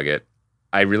really dug it.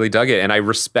 And I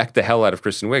respect the hell out of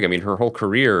Kristen Wiig. I mean, her whole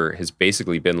career has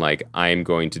basically been like, I'm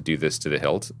going to do this to the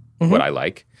hilt, what I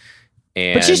like.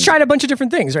 But she's tried a bunch of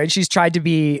different things, right? She's tried to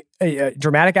be a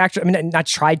dramatic actress. I mean, not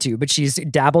tried to, but she's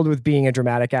dabbled with being a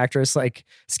dramatic actress, like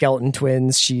Skeleton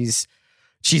Twins. She's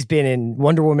been in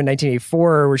Wonder Woman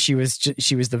 1984, where she was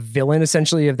the villain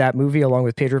essentially of that movie, along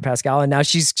with Pedro Pascal. And now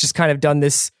she's just kind of done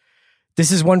this.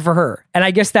 This is one for her, and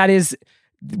I guess that is.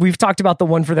 We've talked about the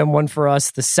one for them, one for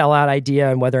us, the sellout idea,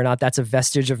 and whether or not that's a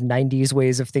vestige of 90s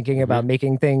ways of thinking about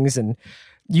making things. And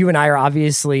you and I are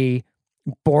obviously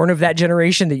born of that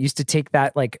generation that used to take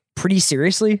that like pretty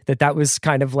seriously, that was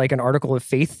kind of like an article of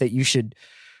faith that you should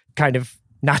kind of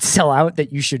not sell out,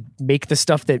 that you should make the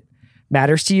stuff that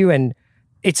matters to you. And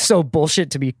it's so bullshit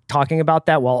to be talking about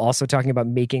that while also talking about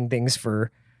making things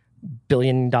for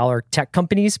billion-dollar tech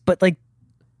companies. But like,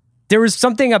 there was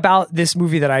something about this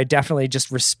movie that I definitely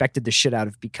just respected the shit out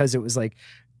of, because it was like,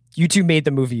 you two made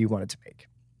the movie you wanted to make.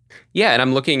 Yeah, and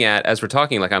I'm looking at, as we're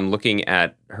talking, like I'm looking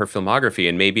at her filmography,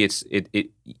 and maybe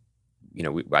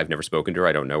I've never spoken to her.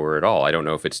 I don't know her at all. I don't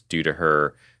know if it's due to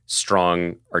her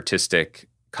strong artistic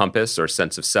compass or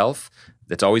sense of self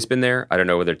that's always been there. I don't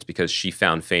know whether it's because she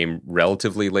found fame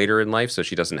relatively later in life, so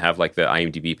she doesn't have like the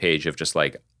IMDb page of just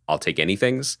like, I'll take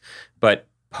anythings. But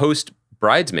post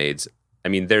Bridesmaids, I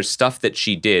mean, there's stuff that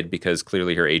she did because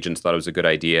clearly her agents thought it was a good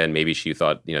idea, and maybe she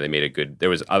thought, they made a good, there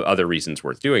was other reasons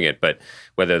worth doing it, but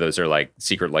whether those are like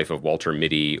Secret Life of Walter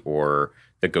Mitty or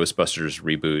the Ghostbusters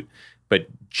reboot. But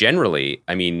generally,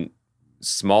 I mean,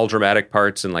 small dramatic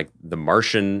parts in like The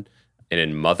Martian and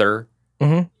in Mother,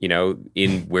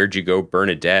 in Where'd You Go,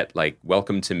 Bernadette, like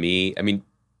Welcome to Me. I mean,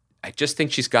 I just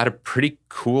think she's got a pretty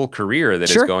cool career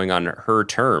that is going on her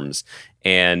terms.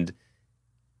 And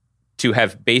to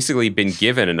have basically been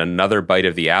given another bite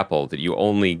of the apple that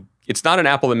it's not an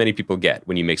apple that many people get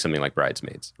when you make something like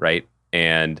Bridesmaids, right?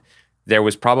 And there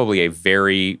was probably a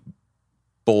very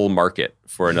bull market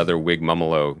for another Wig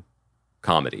Mumolo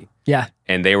comedy. Yeah.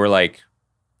 And they were like,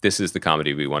 this is the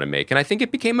comedy we want to make. And I think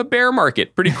it became a bear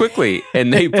market pretty quickly,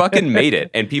 and they fucking made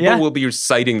it. And people will be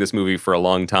citing this movie for a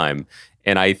long time.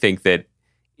 And I think that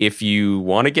if you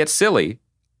want to get silly,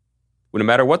 no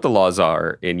matter what the laws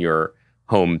are in your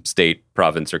home state,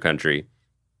 province, or country,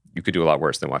 you could do a lot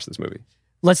worse than watch this movie.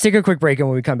 Let's take a quick break, and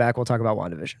when we come back, we'll talk about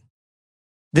WandaVision.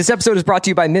 This episode is brought to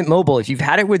you by Mint Mobile. If you've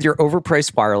had it with your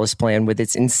overpriced wireless plan with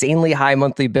its insanely high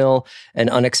monthly bill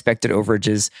and unexpected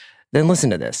overages, then listen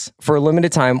to this. For a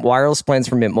limited time, wireless plans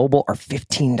from Mint Mobile are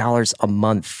 $15 a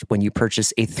month when you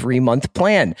purchase a 3-month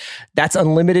plan. That's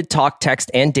unlimited talk,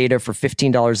 text, and data for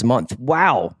 $15 a month.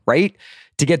 Wow, right?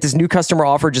 To get this new customer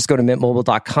offer, just go to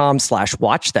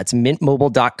mintmobile.com/watch. That's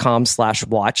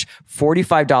mintmobile.com/watch.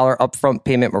 $45 upfront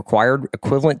payment required,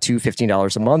 equivalent to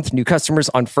 $15 a month. New customers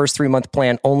on first 3-month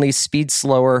plan only. Speed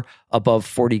slower, above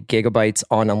 40 gigabytes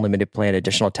on unlimited plan.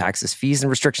 Additional taxes, fees, and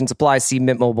restrictions apply. See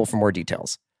Mint Mobile for more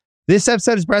details. This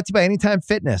episode is brought to you by Anytime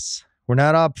Fitness. We're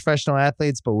not all professional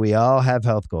athletes, but we all have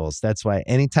health goals. That's why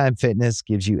Anytime Fitness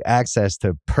gives you access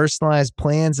to personalized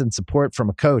plans and support from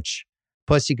a coach.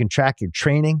 Plus, you can track your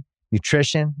training,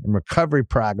 nutrition, and recovery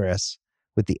progress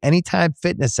with the Anytime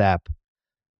Fitness app,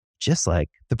 just like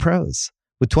the pros.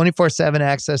 With 24/7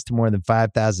 access to more than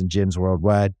 5,000 gyms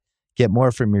worldwide, get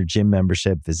more from your gym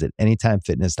membership. Visit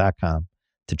anytimefitness.com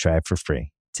to try it for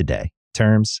free today.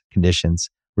 Terms, conditions,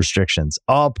 restrictions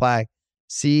all apply.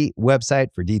 See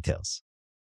website for details.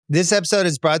 This episode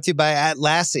is brought to you by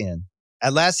Atlassian.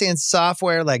 Atlassian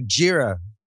software like Jira,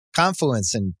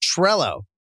 Confluence, and Trello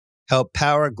help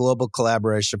power global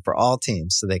collaboration for all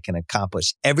teams so they can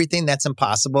accomplish everything that's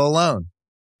impossible alone.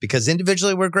 Because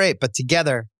individually we're great, but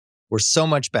together we're so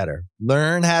much better.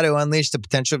 Learn how to unleash the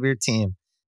potential of your team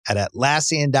at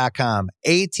Atlassian.com.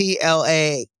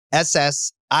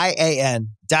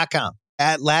 Atlassian.com.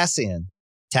 Atlassian.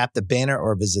 Tap the banner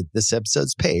or visit this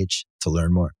episode's page to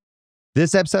learn more.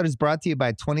 This episode is brought to you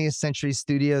by 20th Century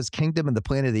Studios' Kingdom of the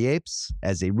Planet of the Apes.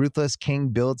 As a ruthless king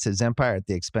builds his empire at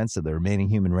the expense of the remaining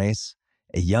human race,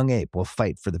 a young ape will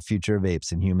fight for the future of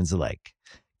apes and humans alike.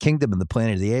 Kingdom of the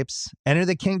Planet of the Apes. Enter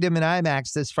the kingdom in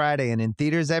IMAX this Friday and in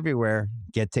theaters everywhere.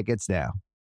 Get tickets now.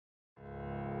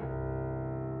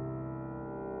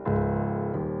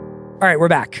 All right, we're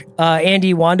back.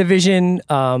 Andy,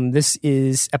 WandaVision, this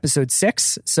is episode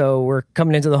 6, so we're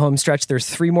coming into the home stretch. There's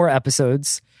 3 more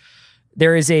episodes.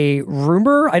 There is a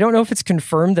rumor, I don't know if it's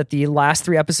confirmed, that the last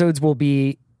 3 episodes will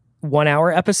be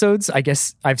 1-hour episodes. I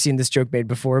guess I've seen this joke made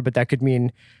before, but that could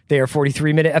mean they are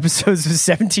 43-minute episodes with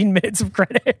 17 minutes of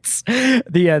credits.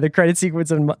 The credit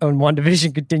sequence on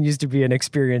WandaVision continues to be an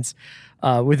experience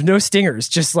with no stingers.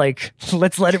 Just like,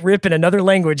 let's let it rip in another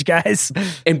language, guys.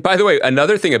 And by the way,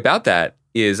 another thing about that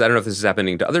is, I don't know if this is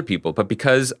happening to other people, but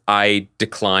because I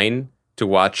decline to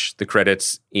watch the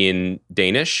credits in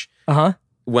Danish,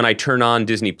 when I turn on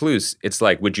Disney Plus, it's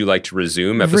like, would you like to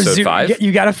resume episode 5?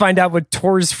 You got to find out what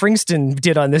Tors Fringston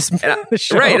did on this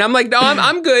show. Right. And I'm like, no,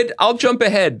 I'm good. I'll jump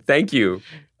ahead. Thank you.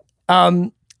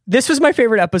 This was my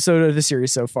favorite episode of the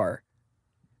series so far.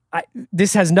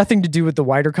 This has nothing to do with the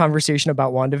wider conversation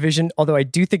about WandaVision, although I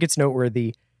do think it's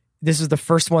noteworthy. This was the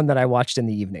first one that I watched in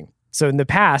the evening. So in the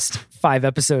past 5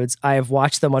 episodes, I have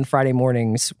watched them on Friday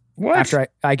mornings after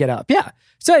I get up. Yeah.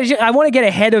 So I want to get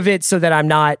ahead of it so that I'm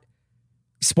not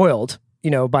spoiled,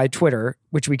 by Twitter,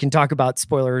 which we can talk about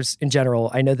spoilers in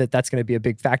general. I know that that's going to be a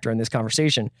big factor in this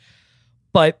conversation.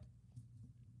 But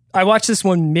I watched this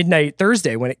one midnight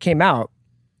Thursday when it came out,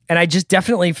 and I just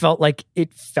definitely felt like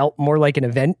it felt more like an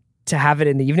event to have it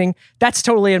in the evening. That's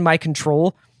totally in my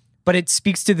control, but it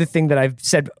speaks to the thing that I've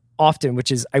said often,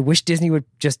 which is I wish Disney would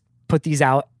just put these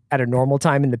out at a normal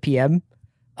time in the PM.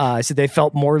 So they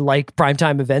felt more like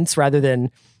primetime events rather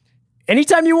than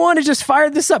anytime you want to just fire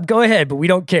this up, go ahead, but we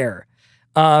don't care.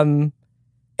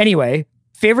 Anyway,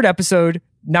 favorite episode,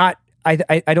 I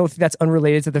don't think that's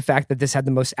unrelated to the fact that this had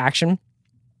the most action.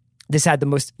 This had the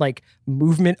most like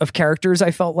movement of characters.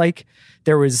 I felt like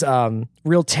there was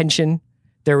real tension.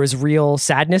 There was real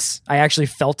sadness. I actually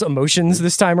felt emotions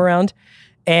this time around.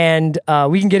 And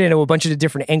we can get into a bunch of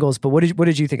different angles, but what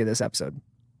did you think of this episode?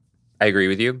 I agree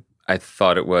with you. I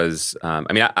thought it was.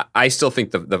 I still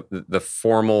think the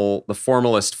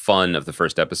formalist fun of the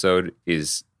first episode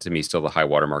is to me still the high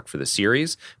watermark for the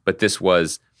series. But this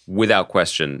was without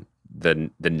question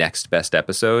the next best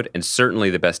episode, and certainly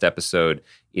the best episode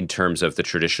in terms of the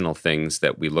traditional things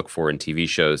that we look for in TV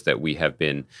shows that we have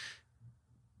been,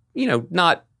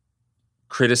 not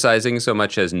criticizing so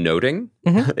much as noting,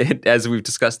 as we've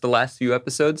discussed the last few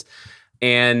episodes.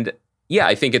 And yeah,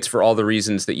 I think it's for all the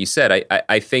reasons that you said.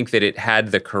 I think that it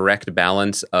had the correct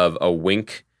balance of a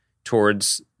wink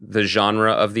towards the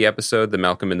genre of the episode, the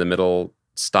Malcolm in the Middle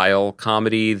style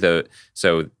comedy.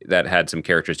 So that had some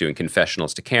characters doing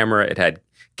confessionals to camera. It had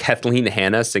Kathleen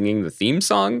Hanna singing the theme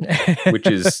song, which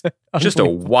is just a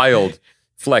wild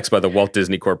flex by the Walt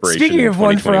Disney Corporation. Speaking of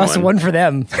one for us, one for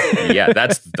them. Yeah,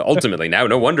 that's ultimately now.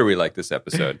 No wonder we like this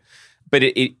episode. But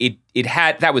it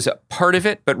had, that was a part of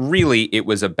it, but really it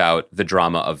was about the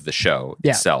drama of the show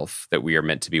itself that we are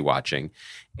meant to be watching.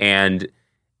 And,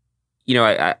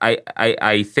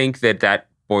 I think that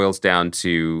boils down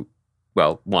to,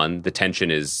 well, one, the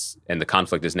tension is, and the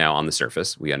conflict is now on the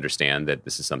surface. We understand that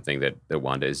this is something that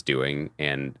Wanda is doing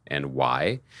and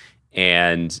why.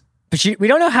 But we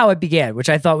don't know how it began, which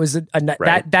I thought was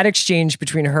right. that exchange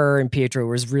between her and Pietro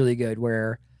was really good,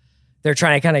 where they're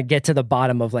trying to kind of get to the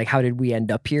bottom of like, how did we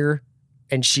end up here?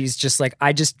 And she's just like,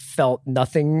 I just felt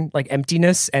nothing, like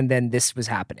emptiness. And then this was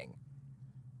happening.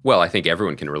 Well, I think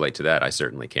everyone can relate to that. I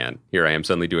certainly can. Here I am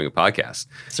suddenly doing a podcast.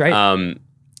 That's right.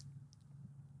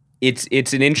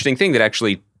 It's an interesting thing that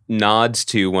actually nods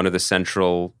to one of the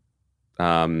central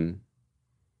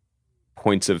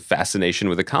points of fascination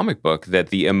with a comic book, that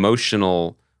the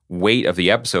emotional weight of the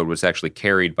episode was actually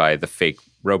carried by the fake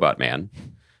robot man.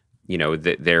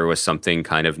 That there was something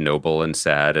kind of noble and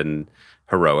sad and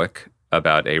heroic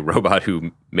about a robot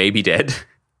who may be dead,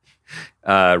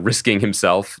 risking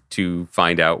himself to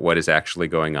find out what is actually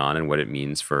going on and what it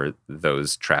means for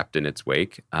those trapped in its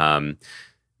wake.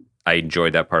 I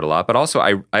enjoyed that part a lot, but also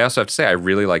I also have to say I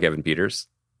really like Evan Peters.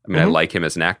 I mean, I like him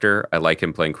as an actor. I like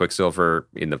him playing Quicksilver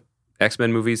in the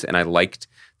X-Men movies, and I liked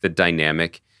the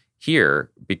dynamic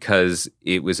here because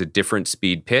it was a different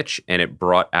speed pitch and it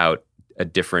brought out a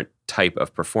different type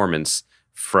of performance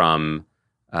from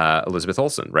Elizabeth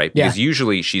Olsen, right? Because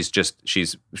usually she's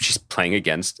playing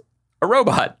against a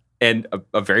robot, and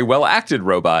a very well acted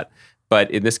robot.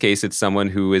 But in this case, it's someone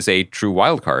who is a true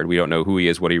wild card. We don't know who he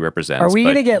is, what he represents. Are we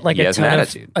going to get like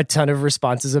a ton of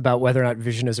responses about whether or not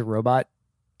Vision is a robot?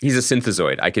 He's a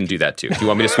synthezoid. I can do that too. Do you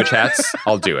want me to switch hats?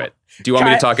 I'll do it. Do you want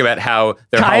me to talk about how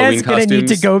their Halloween costumes? Kaya's going to need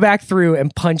to go back through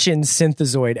and punch in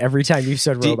synthezoid every time you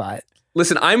said robot.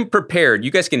 Listen, I'm prepared.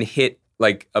 You guys can hit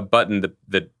like a button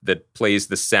that plays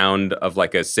the sound of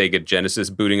like a Sega Genesis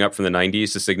booting up from the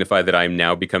 90s to signify that I'm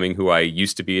now becoming who I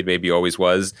used to be and maybe always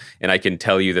was. And I can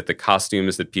tell you that the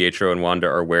costumes that Pietro and Wanda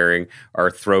are wearing are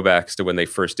throwbacks to when they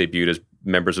first debuted as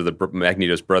members of the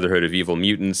Magneto's Brotherhood of Evil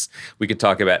Mutants. We could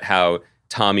talk about how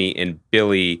Tommy and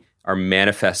Billy are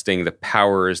manifesting the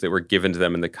powers that were given to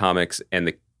them in the comics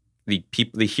and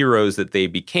the heroes that they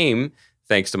became,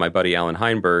 thanks to my buddy Alan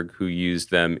Heinberg, who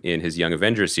used them in his Young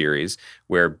Avengers series,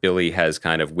 where Billy has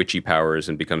kind of witchy powers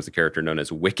and becomes the character known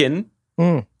as Wiccan.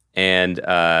 And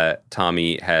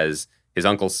Tommy has his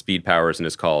uncle's speed powers and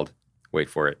is called, wait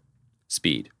for it,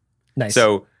 Speed. Nice.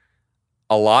 So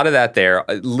a lot of that there.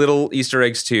 Little Easter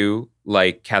eggs too,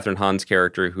 like Catherine Hahn's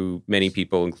character, who many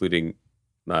people, including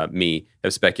me,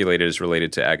 have speculated is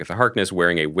related to Agatha Harkness,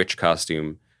 wearing a witch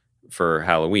costume for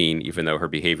Halloween, even though her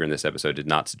behavior in this episode did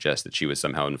not suggest that she was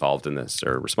somehow involved in this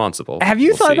or responsible. Have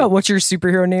you thought about what your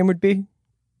superhero name would be?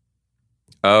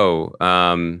 Oh,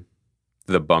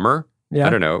 the Bummer? Yeah. I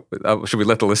don't know. Should we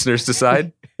let the listeners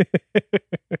decide?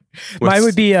 Mine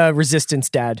would be Resistance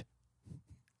Dad.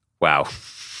 Wow.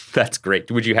 That's great.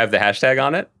 Would you have the hashtag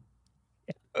on it?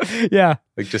 Yeah.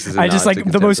 Like just as I just like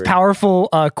the most powerful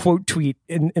quote tweet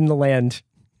in the land.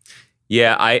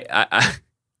 Yeah,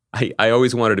 I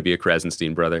always wanted to be a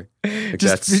Krasenstein brother. Like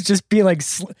just be like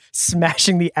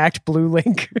smashing the Act Blue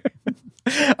link.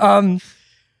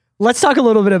 Let's talk a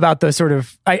little bit about the sort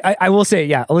of, I will say,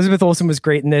 yeah, Elizabeth Olsen was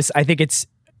great in this. I think it's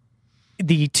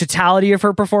the totality of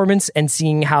her performance and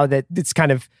seeing how that it's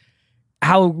kind of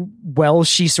how well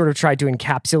she sort of tried to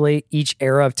encapsulate each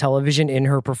era of television in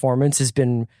her performance has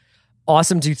been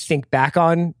awesome to think back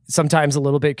on. Sometimes a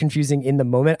little bit confusing in the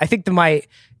moment. I think my,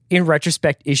 in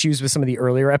retrospect, issues with some of the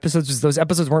earlier episodes was those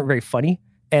episodes weren't very funny.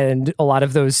 And a lot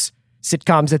of those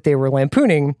sitcoms that they were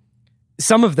lampooning,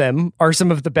 some of them are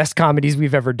some of the best comedies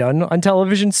we've ever done on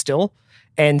television still.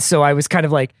 And so I was kind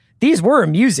of like, these were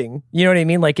amusing. You know what I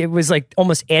mean? Like, it was like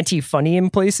almost anti-funny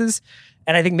in places.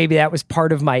 And I think maybe that was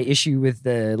part of my issue with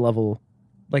the level,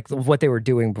 like, of what they were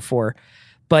doing before.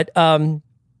 But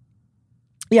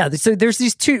yeah, so there's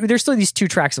still these two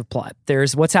tracks of plot.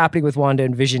 There's what's happening with Wanda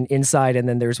and Vision inside, and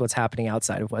then there's what's happening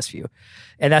outside of Westview.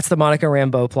 And that's the Monica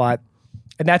Rambeau plot.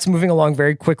 And that's moving along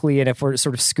very quickly in a sort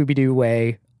of Scooby-Doo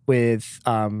way with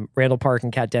Randall Park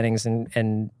and Kat Dennings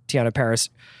and Tiana Paris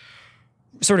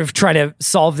sort of trying to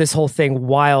solve this whole thing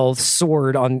while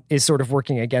Sword is sort of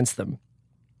working against them.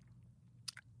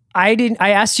 I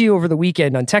asked you over the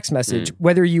weekend on text message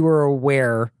whether you were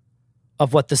aware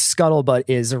of what the scuttlebutt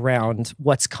is around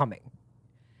what's coming.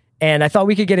 And I thought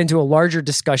we could get into a larger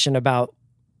discussion about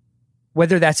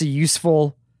whether that's a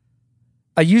useful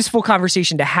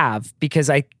conversation to have,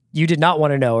 because you did not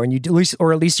want to know, and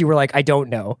or at least you were like, I don't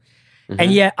know. Mm-hmm.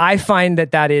 And yet I find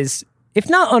that is, if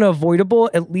not unavoidable,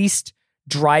 at least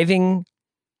driving,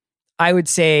 I would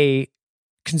say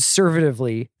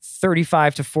conservatively,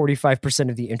 35 to 45%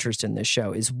 of the interest in this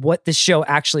show is what this show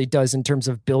actually does in terms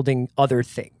of building other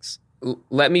things.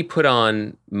 Let me put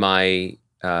on my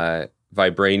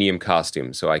vibranium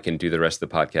costume so I can do the rest of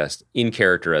the podcast in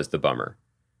character as the bummer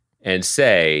and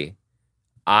say,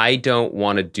 I don't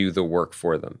want to do the work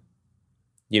for them.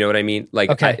 You know what I mean? Like,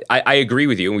 okay. I agree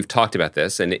with you, and we've talked about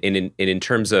this. And in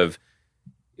terms of,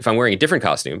 if I'm wearing a different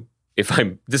costume, this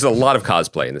is a lot of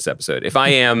cosplay in this episode. If I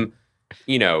am,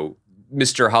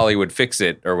 Mr. Hollywood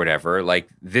Fix-It or whatever, like,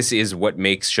 this is what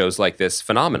makes shows like this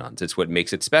phenomenons. It's what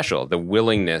makes it special. The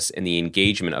willingness and the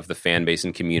engagement of the fan base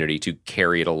and community to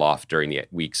carry it aloft during the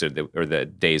weeks or the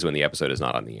days when the episode is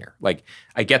not on the air. Like,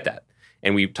 I get that.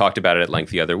 And we talked about it at length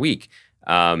the other week.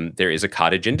 There is a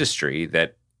cottage industry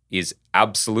that is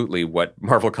absolutely what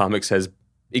Marvel Comics has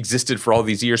existed for all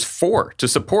these years to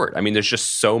support. I mean, there's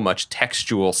just so much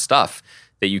textual stuff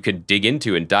that you could dig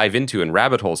into and dive into and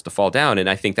rabbit holes to fall down. And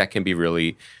I think that can be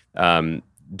really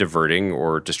diverting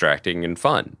or distracting and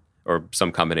fun, or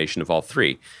some combination of all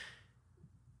three.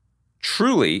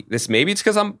 Truly, maybe it's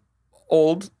because I'm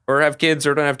old or have kids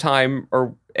or don't have time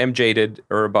or am jaded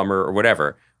or a bummer or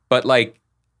whatever. But like,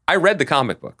 I read the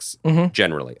comic books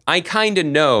generally. I kind of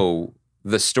know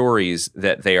the stories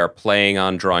that they are playing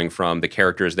on, drawing from, the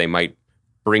characters they might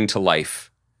bring to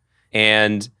life.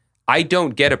 And I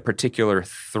don't get a particular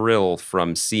thrill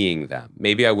from seeing them.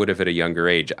 Maybe I would have at a younger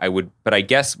age. But I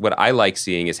guess what I like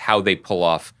seeing is how they pull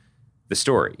off the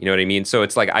story. You know what I mean? So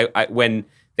it's like when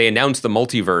they announced the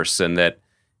multiverse and that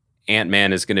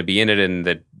Ant-Man is going to be in it and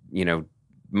that,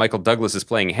 Michael Douglas is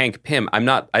playing Hank Pym,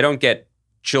 I don't get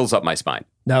chills up my spine.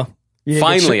 No.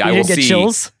 Finally, I will see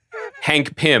chills?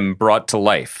 Hank Pym brought to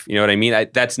life. You know what I mean?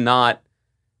 That's not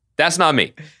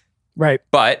me. Right.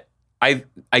 But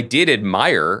I did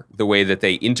admire the way that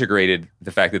they integrated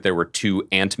the fact that there were two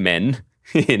Ant-Men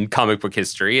in comic book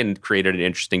history and created an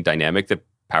interesting dynamic that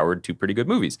powered two pretty good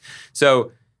movies.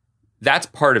 So that's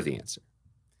part of the answer.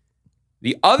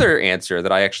 The other answer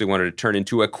that I actually wanted to turn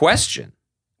into a question.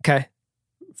 Okay.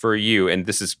 For you, and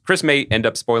Chris may end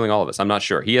up spoiling all of us. I'm not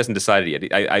sure. He hasn't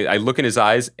decided yet. I look in his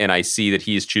eyes and I see that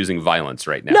he is choosing violence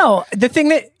right now. No, the thing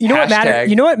that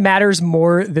what matters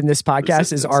more than this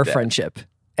podcast is our friendship.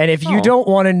 And if you don't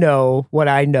want to know what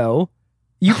I know,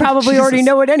 you probably already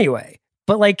know it anyway.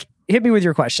 But like, hit me with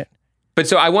your question. But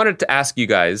so I wanted to ask you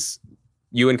guys,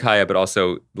 you and Kaya, but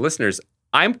also the listeners,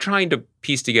 I'm trying to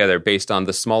piece together, based on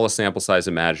the smallest sample size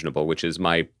imaginable, which is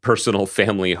my personal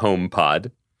family home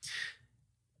pod,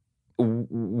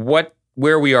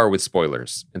 where we are with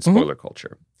spoilers and spoiler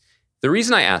culture. The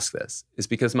reason I ask this is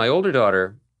because my older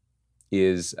daughter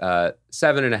is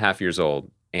 7.5 years old,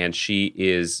 and she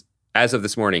is, as of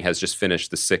this morning, has just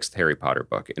finished the 6th Harry Potter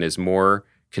book and is more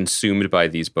consumed by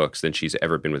these books than she's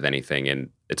ever been with anything, and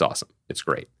it's awesome. It's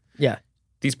great. Yeah.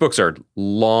 These books are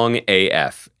long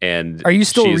AF. And are you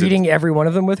still reading every one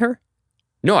of them with her?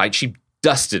 No, she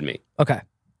dusted me. Okay.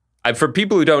 For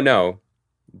people who don't know,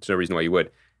 there's no reason why you would.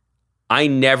 I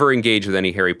never engaged with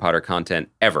any Harry Potter content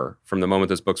ever from the moment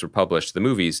those books were published to the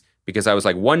movies, because I was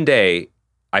like, one day,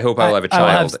 I hope I will have a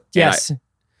child. Yes.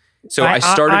 I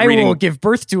started reading. I will give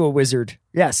birth to a wizard.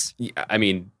 Yes. I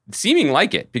mean, seeming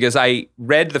like it, because I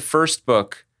read the first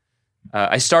book.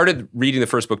 I started reading the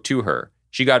first book to her.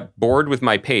 She got bored with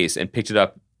my pace and picked it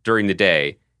up during the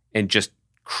day and just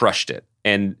crushed it.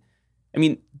 And I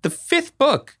mean, the 5th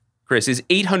book, Chris, is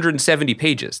 870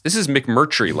 pages. This is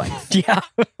McMurtry length. Yeah.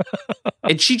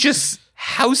 And she just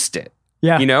housed it.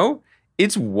 Yeah. You know?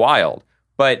 It's wild.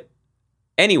 But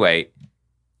anyway,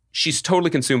 she's totally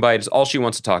consumed by it. It's all she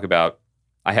wants to talk about.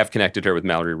 I have connected her with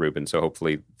Mallory Rubin, so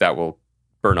hopefully that will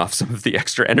burn off some of the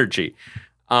extra energy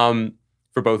for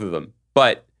both of them.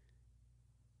 But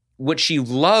what she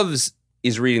loves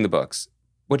is reading the books.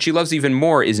 What she loves even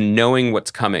more is knowing what's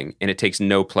coming, and it takes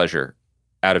no pleasure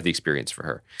out of the experience for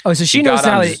her. Oh, so she knows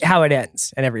how it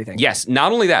ends and everything. Yes,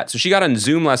 not only that. So she got on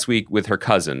Zoom last week with her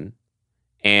cousin,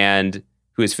 and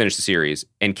who has finished the series,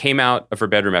 and came out of her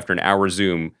bedroom after an hour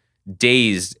Zoom,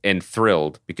 dazed and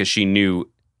thrilled because she knew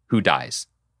who dies.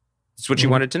 It's what she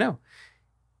wanted to know.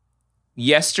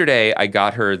 Yesterday, I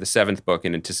got her the 7th book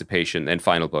in anticipation, and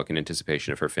final book in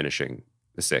anticipation of her finishing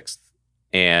the 6th.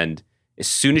 And as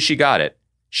soon as she got it,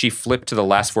 she flipped to the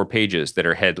last 4 pages that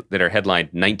are headlined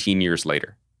 19 years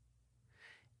later.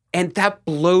 And that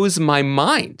blows my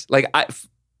mind. Like,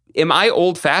 am I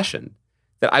old-fashioned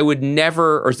that I would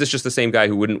never, or is this just the same guy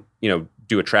who wouldn't,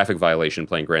 do a traffic violation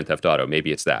playing Grand Theft Auto?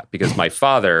 Maybe it's that. Because my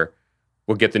father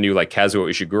will get the new, Kazuo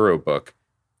Ishiguro book,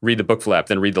 read the book flap,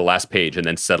 then read the last page, and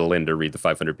then settle in to read the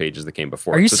 500 pages that came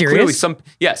before. Are you serious?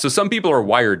 So some people are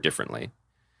wired differently.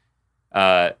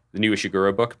 The new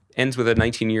Ishiguro book ends with a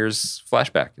 19 years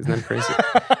flashback. Isn't that crazy?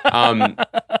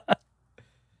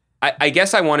 I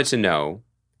guess I wanted to know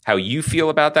how you feel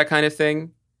about that kind of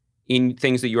thing in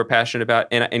things that you are passionate about.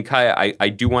 And Kaya, I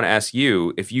do want to ask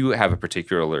you if you have a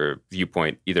particular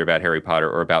viewpoint either about Harry Potter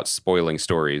or about spoiling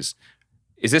stories.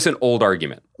 Is this an old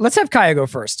argument? Let's have Kaya go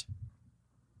first.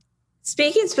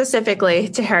 Speaking specifically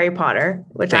to Harry Potter,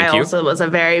 which I also was a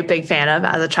very big fan of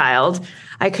as a child,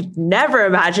 I could never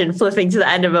imagine flipping to the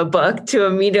end of a book to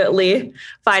immediately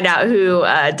find out who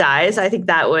dies. I think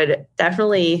that would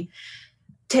definitely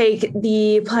take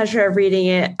the pleasure of reading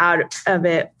it out of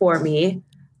it for me.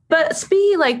 But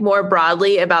speaking more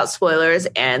broadly about spoilers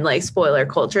and spoiler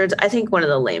culture, I think one of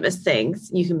the lamest things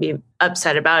you can be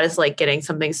upset about is getting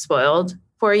something spoiled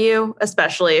for you,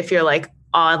 especially if you're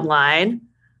online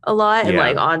a lot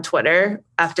and on Twitter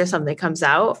after something comes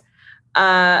out.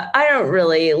 I don't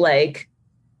really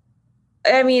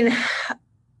I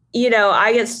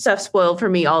get stuff spoiled for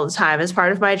me all the time as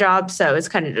part of my job. So it's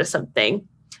kind of just something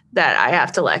that I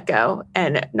have to let go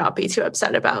and not be too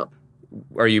upset about.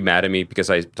 Are you mad at me because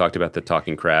I talked about the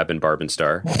talking crab in Barb and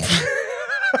Star? Yeah.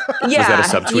 Was that a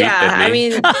subtweet at me? I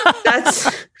mean, that's...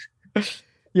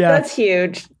 Yeah, that's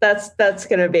huge. That's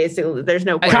gonna basically. There's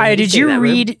no point. Kaya, did you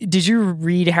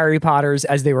read Harry Potter's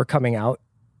as they were coming out,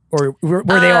 or were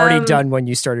they already done when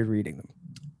you started reading them?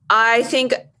 I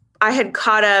think I had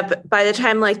caught up by the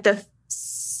time the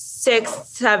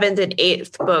 6th, 7th, and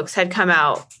 8th books had come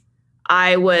out.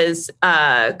 I was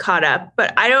caught up,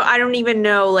 but I don't even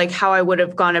know how I would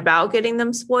have gone about getting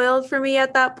them spoiled for me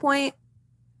at that point.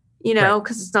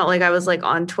 Because it's not like I was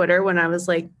on Twitter when I was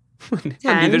 10.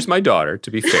 I mean, there's my daughter,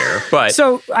 to be fair. But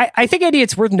so I think, Eddie,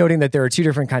 it's worth noting that there are 2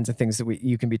 different kinds of things that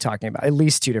you can be talking about, at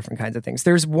least 2 different kinds of things.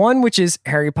 There's one, which is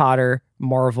Harry Potter,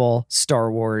 Marvel,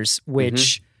 Star Wars,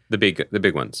 which... The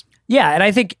big ones. Yeah, and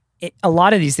I think a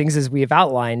lot of these things, as we have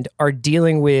outlined, are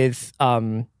dealing with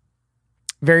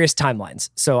various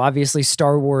timelines. So obviously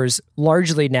Star Wars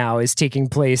largely now is taking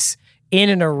place in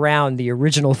and around the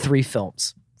original 3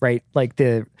 films, right?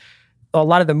 A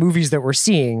lot of the movies that we're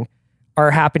seeing are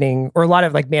happening, or a lot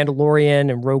of Mandalorian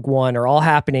and Rogue One are all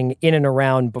happening in and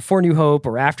around before New Hope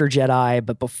or after Jedi,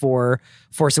 but before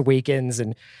Force Awakens.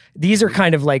 And these are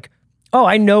kind of oh,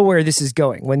 I know where this is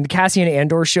going. When the Cassian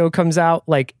Andor show comes out,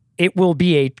 it will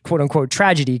be a quote unquote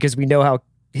tragedy because we know how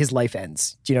his life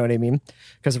ends. Do you know what I mean?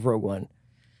 Because of Rogue One.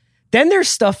 Then there's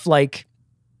stuff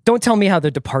don't tell me how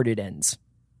The Departed ends.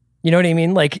 You know what I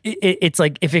mean? It's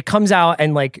if it comes out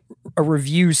and a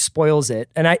review spoils it.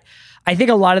 And I think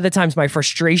a lot of the times my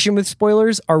frustration with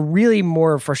spoilers are really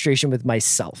more frustration with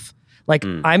myself.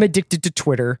 I'm addicted to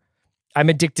Twitter. I'm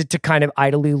addicted to kind of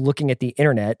idly looking at the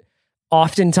internet.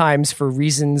 Oftentimes for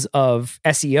reasons of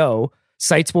SEO,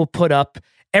 sites will put up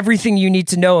everything you need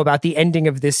to know about the ending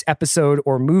of this episode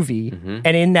or movie.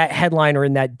 And in that headline or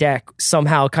in that deck,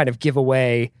 somehow kind of give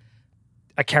away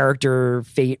a character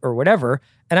fate or whatever.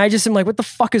 And I just am what the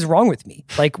fuck is wrong with me?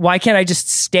 Why can't I just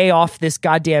stay off this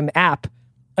goddamn app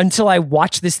until I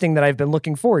watch this thing that I've been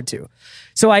looking forward to?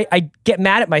 So I get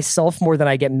mad at myself more than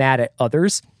I get mad at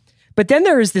others. But then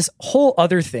there is this whole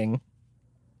other thing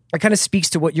that kind of speaks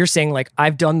to what you're saying.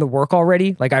 I've done the work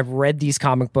already. I've read these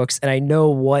comic books and I know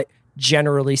what,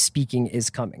 generally speaking, is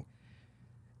coming.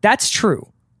 That's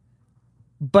true.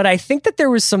 But I think that there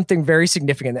was something very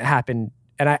significant that happened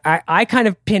and I kind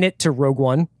of pin it to Rogue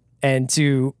One and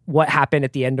to what happened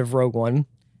at the end of Rogue One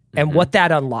and what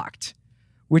that unlocked,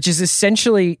 which is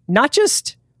essentially not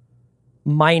just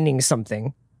mining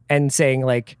something and saying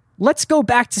like, let's go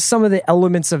back to some of the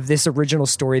elements of this original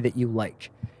story that you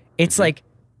like. It's like,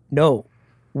 no,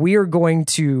 we are going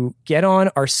to get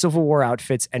on our Civil War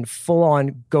outfits and full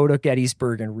on go to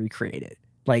Gettysburg and recreate it.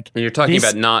 Like, and you're talking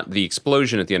about not the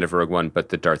explosion at the end of Rogue One, but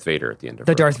the Darth Vader at the end of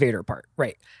the Rogue Darth One. Vader part.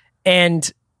 Right.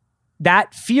 And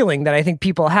that feeling that I think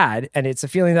people had, and it's a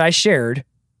feeling that I shared,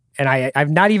 and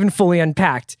I've not even fully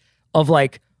unpacked, of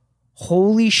like,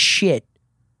 holy shit,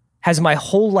 has my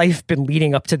whole life been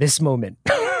leading up to this moment?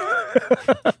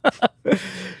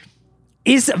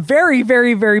 Is very,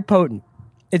 very, very potent.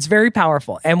 It's very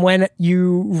powerful. And when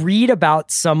you read about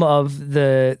some of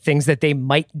the things that they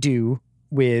might do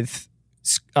with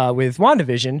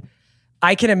WandaVision,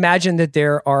 I can imagine that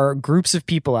there are groups of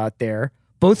people out there,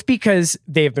 both because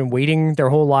they've been waiting their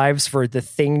whole lives for the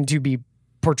thing to be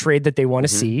portrayed that they want to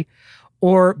see,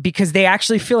 or because they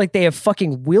actually feel like they have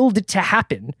fucking willed it to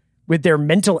happen with their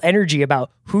mental energy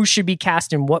about who should be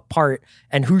cast in what part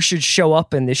and who should show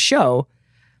up in this show,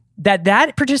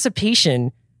 that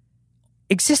participation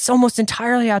exists almost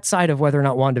entirely outside of whether or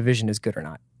not WandaVision is good or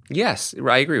not. Yes,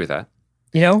 I agree with that.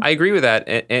 You know? I agree with that.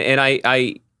 And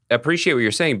I appreciate what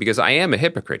you're saying, because I am a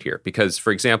hypocrite here. Because,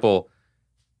 for example,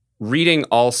 reading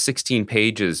all 16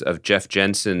 pages of Jeff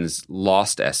Jensen's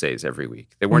Lost essays every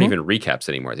week, they weren't even recaps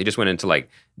anymore. They just went into like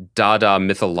Dada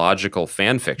mythological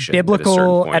fan fiction.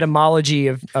 Biblical etymology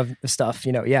of stuff,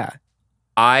 you know, yeah.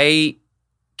 I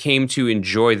came to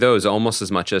enjoy those almost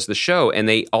as much as the show, and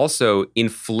they also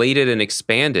inflated and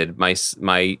expanded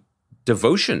my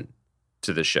devotion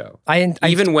to the show,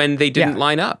 even when they didn't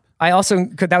line up. I also,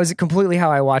 that was completely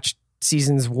how I watched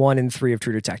seasons 1 and 3 of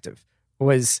True Detective.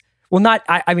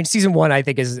 I mean, season 1 I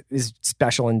think is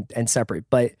special and separate,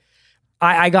 but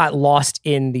I got lost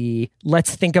in the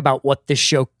let's think about what this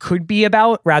show could be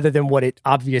about rather than what it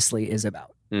obviously is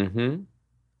about. Mm-hmm.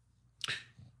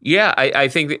 Yeah, I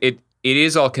think that it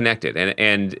is all connected.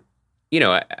 And you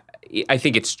know, I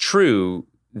think it's true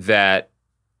that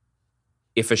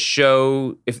if a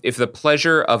show, if the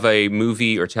pleasure of a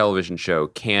movie or television show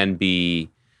can be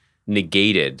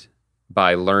negated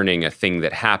by learning a thing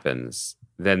that happens,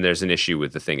 then there's an issue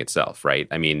with the thing itself, right?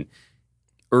 I mean,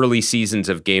 early seasons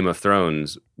of Game of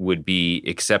Thrones would be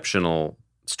exceptional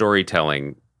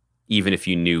storytelling, even if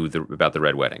you knew about the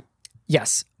Red Wedding.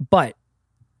 Yes, but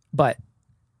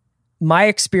my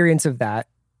experience of that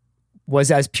was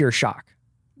as pure shock.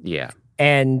 Yeah.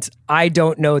 And I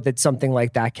don't know that something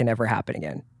like that can ever happen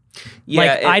again.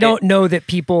 Yeah, I don't know that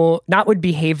people not would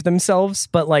behave themselves,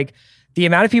 but like the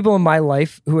amount of people in my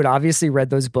life who had obviously read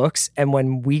those books, and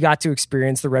when we got to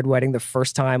experience the Red Wedding the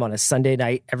first time on a Sunday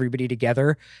night, everybody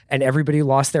together, and everybody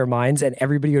lost their minds, and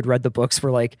everybody who had read the books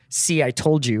were like, "See, I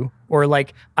told you," or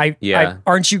like,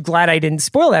 "Aren't you glad I didn't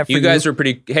spoil that for you?" You guys were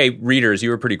pretty. Hey, readers, you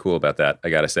were pretty cool about that. I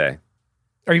gotta say.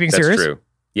 Are you being serious? That's true.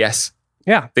 Yes.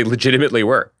 Yeah. They legitimately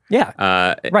were. Yeah.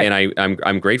 Right. And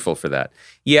I'm grateful for that.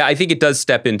 Yeah, I think it does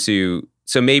step into,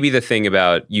 so maybe the thing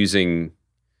about using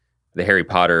the Harry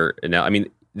Potter, now, I mean,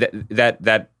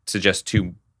 that suggests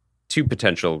two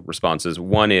potential responses.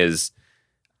 One is,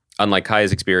 unlike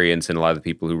Kaya's experience and a lot of the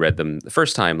people who read them the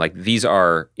first time, like these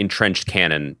are entrenched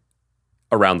canon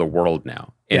around the world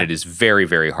now. And it is very,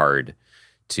 very hard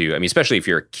to, I mean, especially if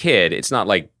you're a kid, it's not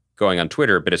like going on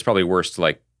Twitter, but it's probably worse to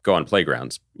like go on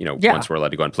playgrounds, you know, once we're allowed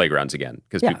to go on playgrounds again,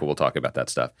 because people will talk about that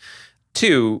stuff.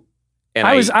 Two, and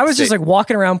I was just like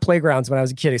walking around playgrounds when I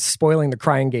was a kid, spoiling the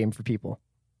crying game for people.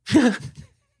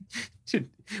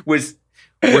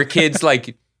 Were kids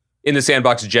like in the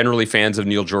sandbox generally fans of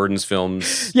Neil Jordan's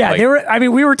films? Yeah, like, they were. I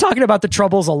mean, we were talking about the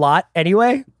Troubles a lot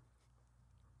anyway.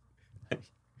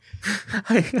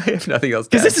 I have nothing else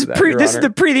to add to that, this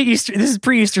is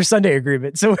pre-Easter Sunday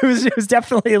agreement, so it was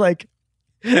definitely like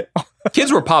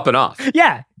kids were popping off.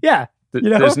 Yeah.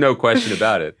 There's no question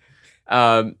about it.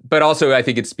 But also, I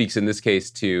think it speaks in this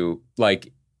case to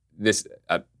like this.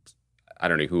 I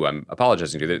don't know who I'm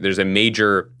apologizing to. There's a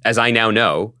major, as I now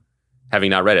know, having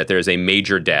not read it, there's a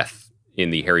major death in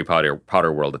the Harry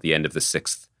Potter world at the end of the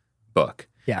 6th book.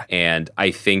 Yeah, and I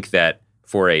think that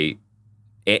for a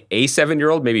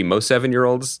 7-year-old, maybe most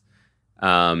 7-year-olds,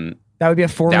 that would be a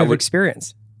formative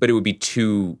experience. But it would be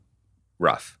too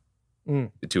rough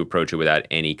to approach it without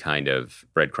any kind of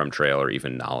breadcrumb trail or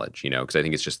even knowledge, you know, because I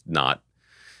think it's just not.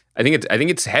 I think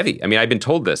it's heavy. I mean, I've been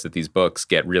told this, that these books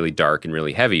get really dark and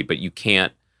really heavy, but you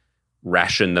can't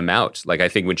ration them out. Like I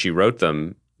think when she wrote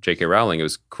them, J.K. Rowling, it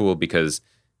was cool because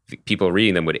people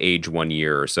reading them would age 1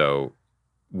 year or so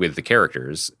with the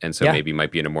characters, and so maybe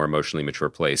might be in a more emotionally mature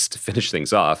place to finish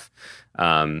things off.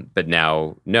 But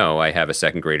now, no, I have a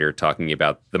second grader talking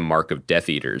about the mark of Death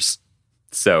Eaters.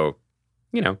 So,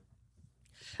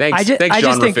 thanks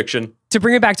genre fiction. To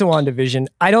bring it back to WandaVision,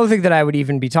 I don't think that I would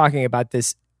even be talking about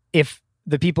this if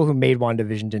the people who made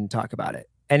WandaVision didn't talk about it.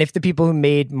 And if the people who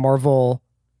made Marvel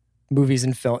movies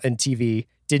and film and TV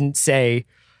didn't say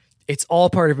it's all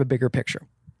part of a bigger picture.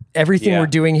 Everything we're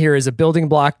doing here is a building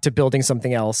block to building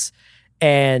something else.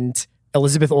 And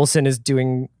Elizabeth Olsen is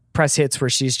doing press hits where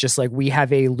she's just like, we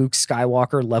have a Luke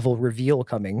Skywalker level reveal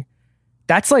coming.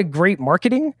 That's like great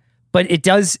marketing, but it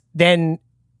does then,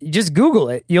 you just Google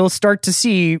it. You'll start to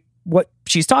see what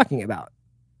she's talking about.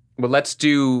 Well, let's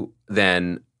do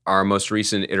then our most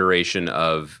recent iteration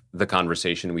of the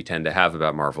conversation we tend to have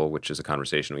about Marvel, which is a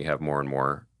conversation we have more and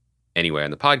more anyway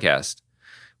on the podcast,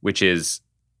 which is,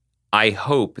 I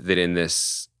hope that in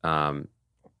this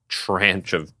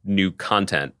tranche of new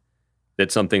content,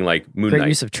 that something like Moon Knight,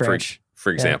 use of tranche.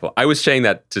 For example, I was saying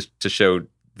that to show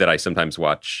that I sometimes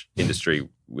watch industry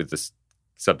with the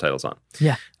subtitles on.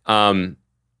 Yeah.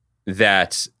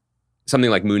 That something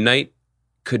like Moon Knight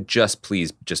could just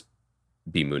please just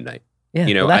be Moon Knight.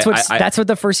 Yeah, that's what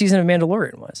the first season of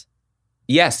Mandalorian was.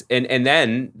 Yes, and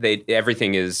then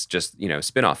everything is just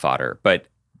spin-off fodder. But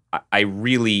I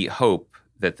really hope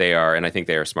that they are, and I think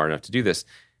they are smart enough to do this,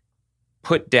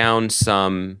 put down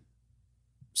some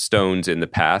stones in the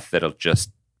path that'll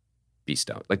just be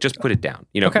stone. Like, just put it down.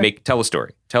 Tell a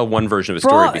story. Tell one version of a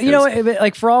story.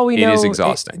 Because for all we know, it is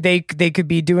exhausting. They could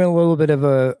be doing a little bit of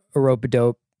a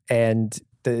rope-a-dope, and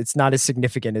it's not as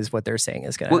significant as what they're saying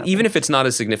is going to happen. Even if it's not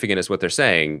as significant as what they're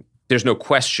saying, there's no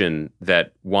question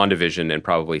that WandaVision and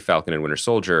probably Falcon and Winter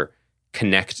Soldier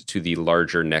connect to the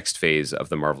larger next phase of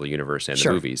the Marvel Universe and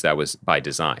the movies. That was by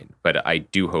design. But I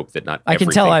do hope that not everything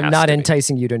I can tell I'm has not to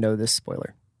enticing you to know this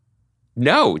spoiler.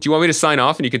 No. Do you want me to sign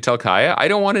off and you can tell Kaya? I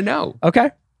don't want to know. Okay.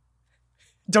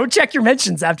 Don't check your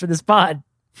mentions after this pod.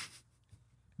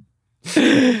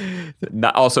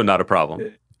 Also not a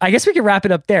problem. I guess we can wrap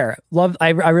it up there. I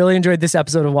really enjoyed this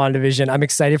episode of WandaVision. I'm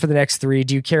excited for the next 3.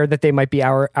 Do you care that they might be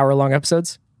hour-long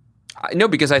episodes? No,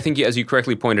 because I think, as you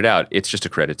correctly pointed out, it's just a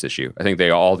credits issue. I think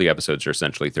all the episodes are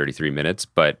essentially 33 minutes,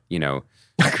 but,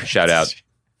 shout out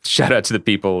to the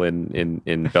people in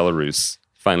Belarus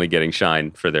finally getting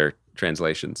shine for their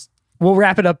translations. We'll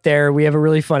wrap it up there. We have a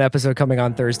really fun episode coming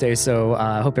on Thursday, so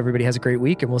I hope everybody has a great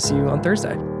week, and we'll see you on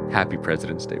Thursday. Happy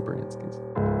President's Day, Brandskis.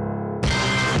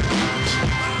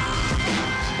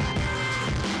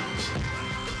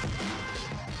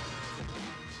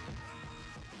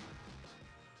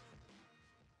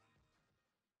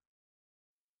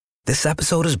 This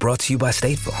episode is brought to you by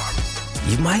State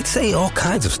Farm. You might say all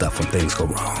kinds of stuff when things go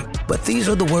wrong, but these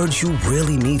are the words you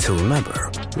really need to remember.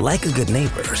 Like a good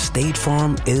neighbor, State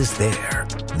Farm is there.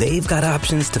 They've got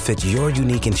options to fit your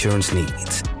unique insurance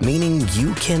needs, meaning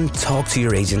you can talk to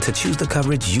your agent to choose the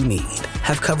coverage you need,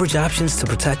 have coverage options to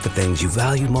protect the things you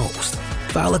value most,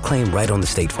 file a claim right on the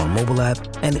State Farm mobile app,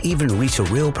 and even reach a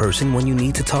real person when you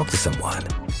need to talk to someone.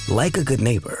 Like a good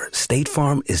neighbor, State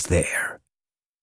Farm is there.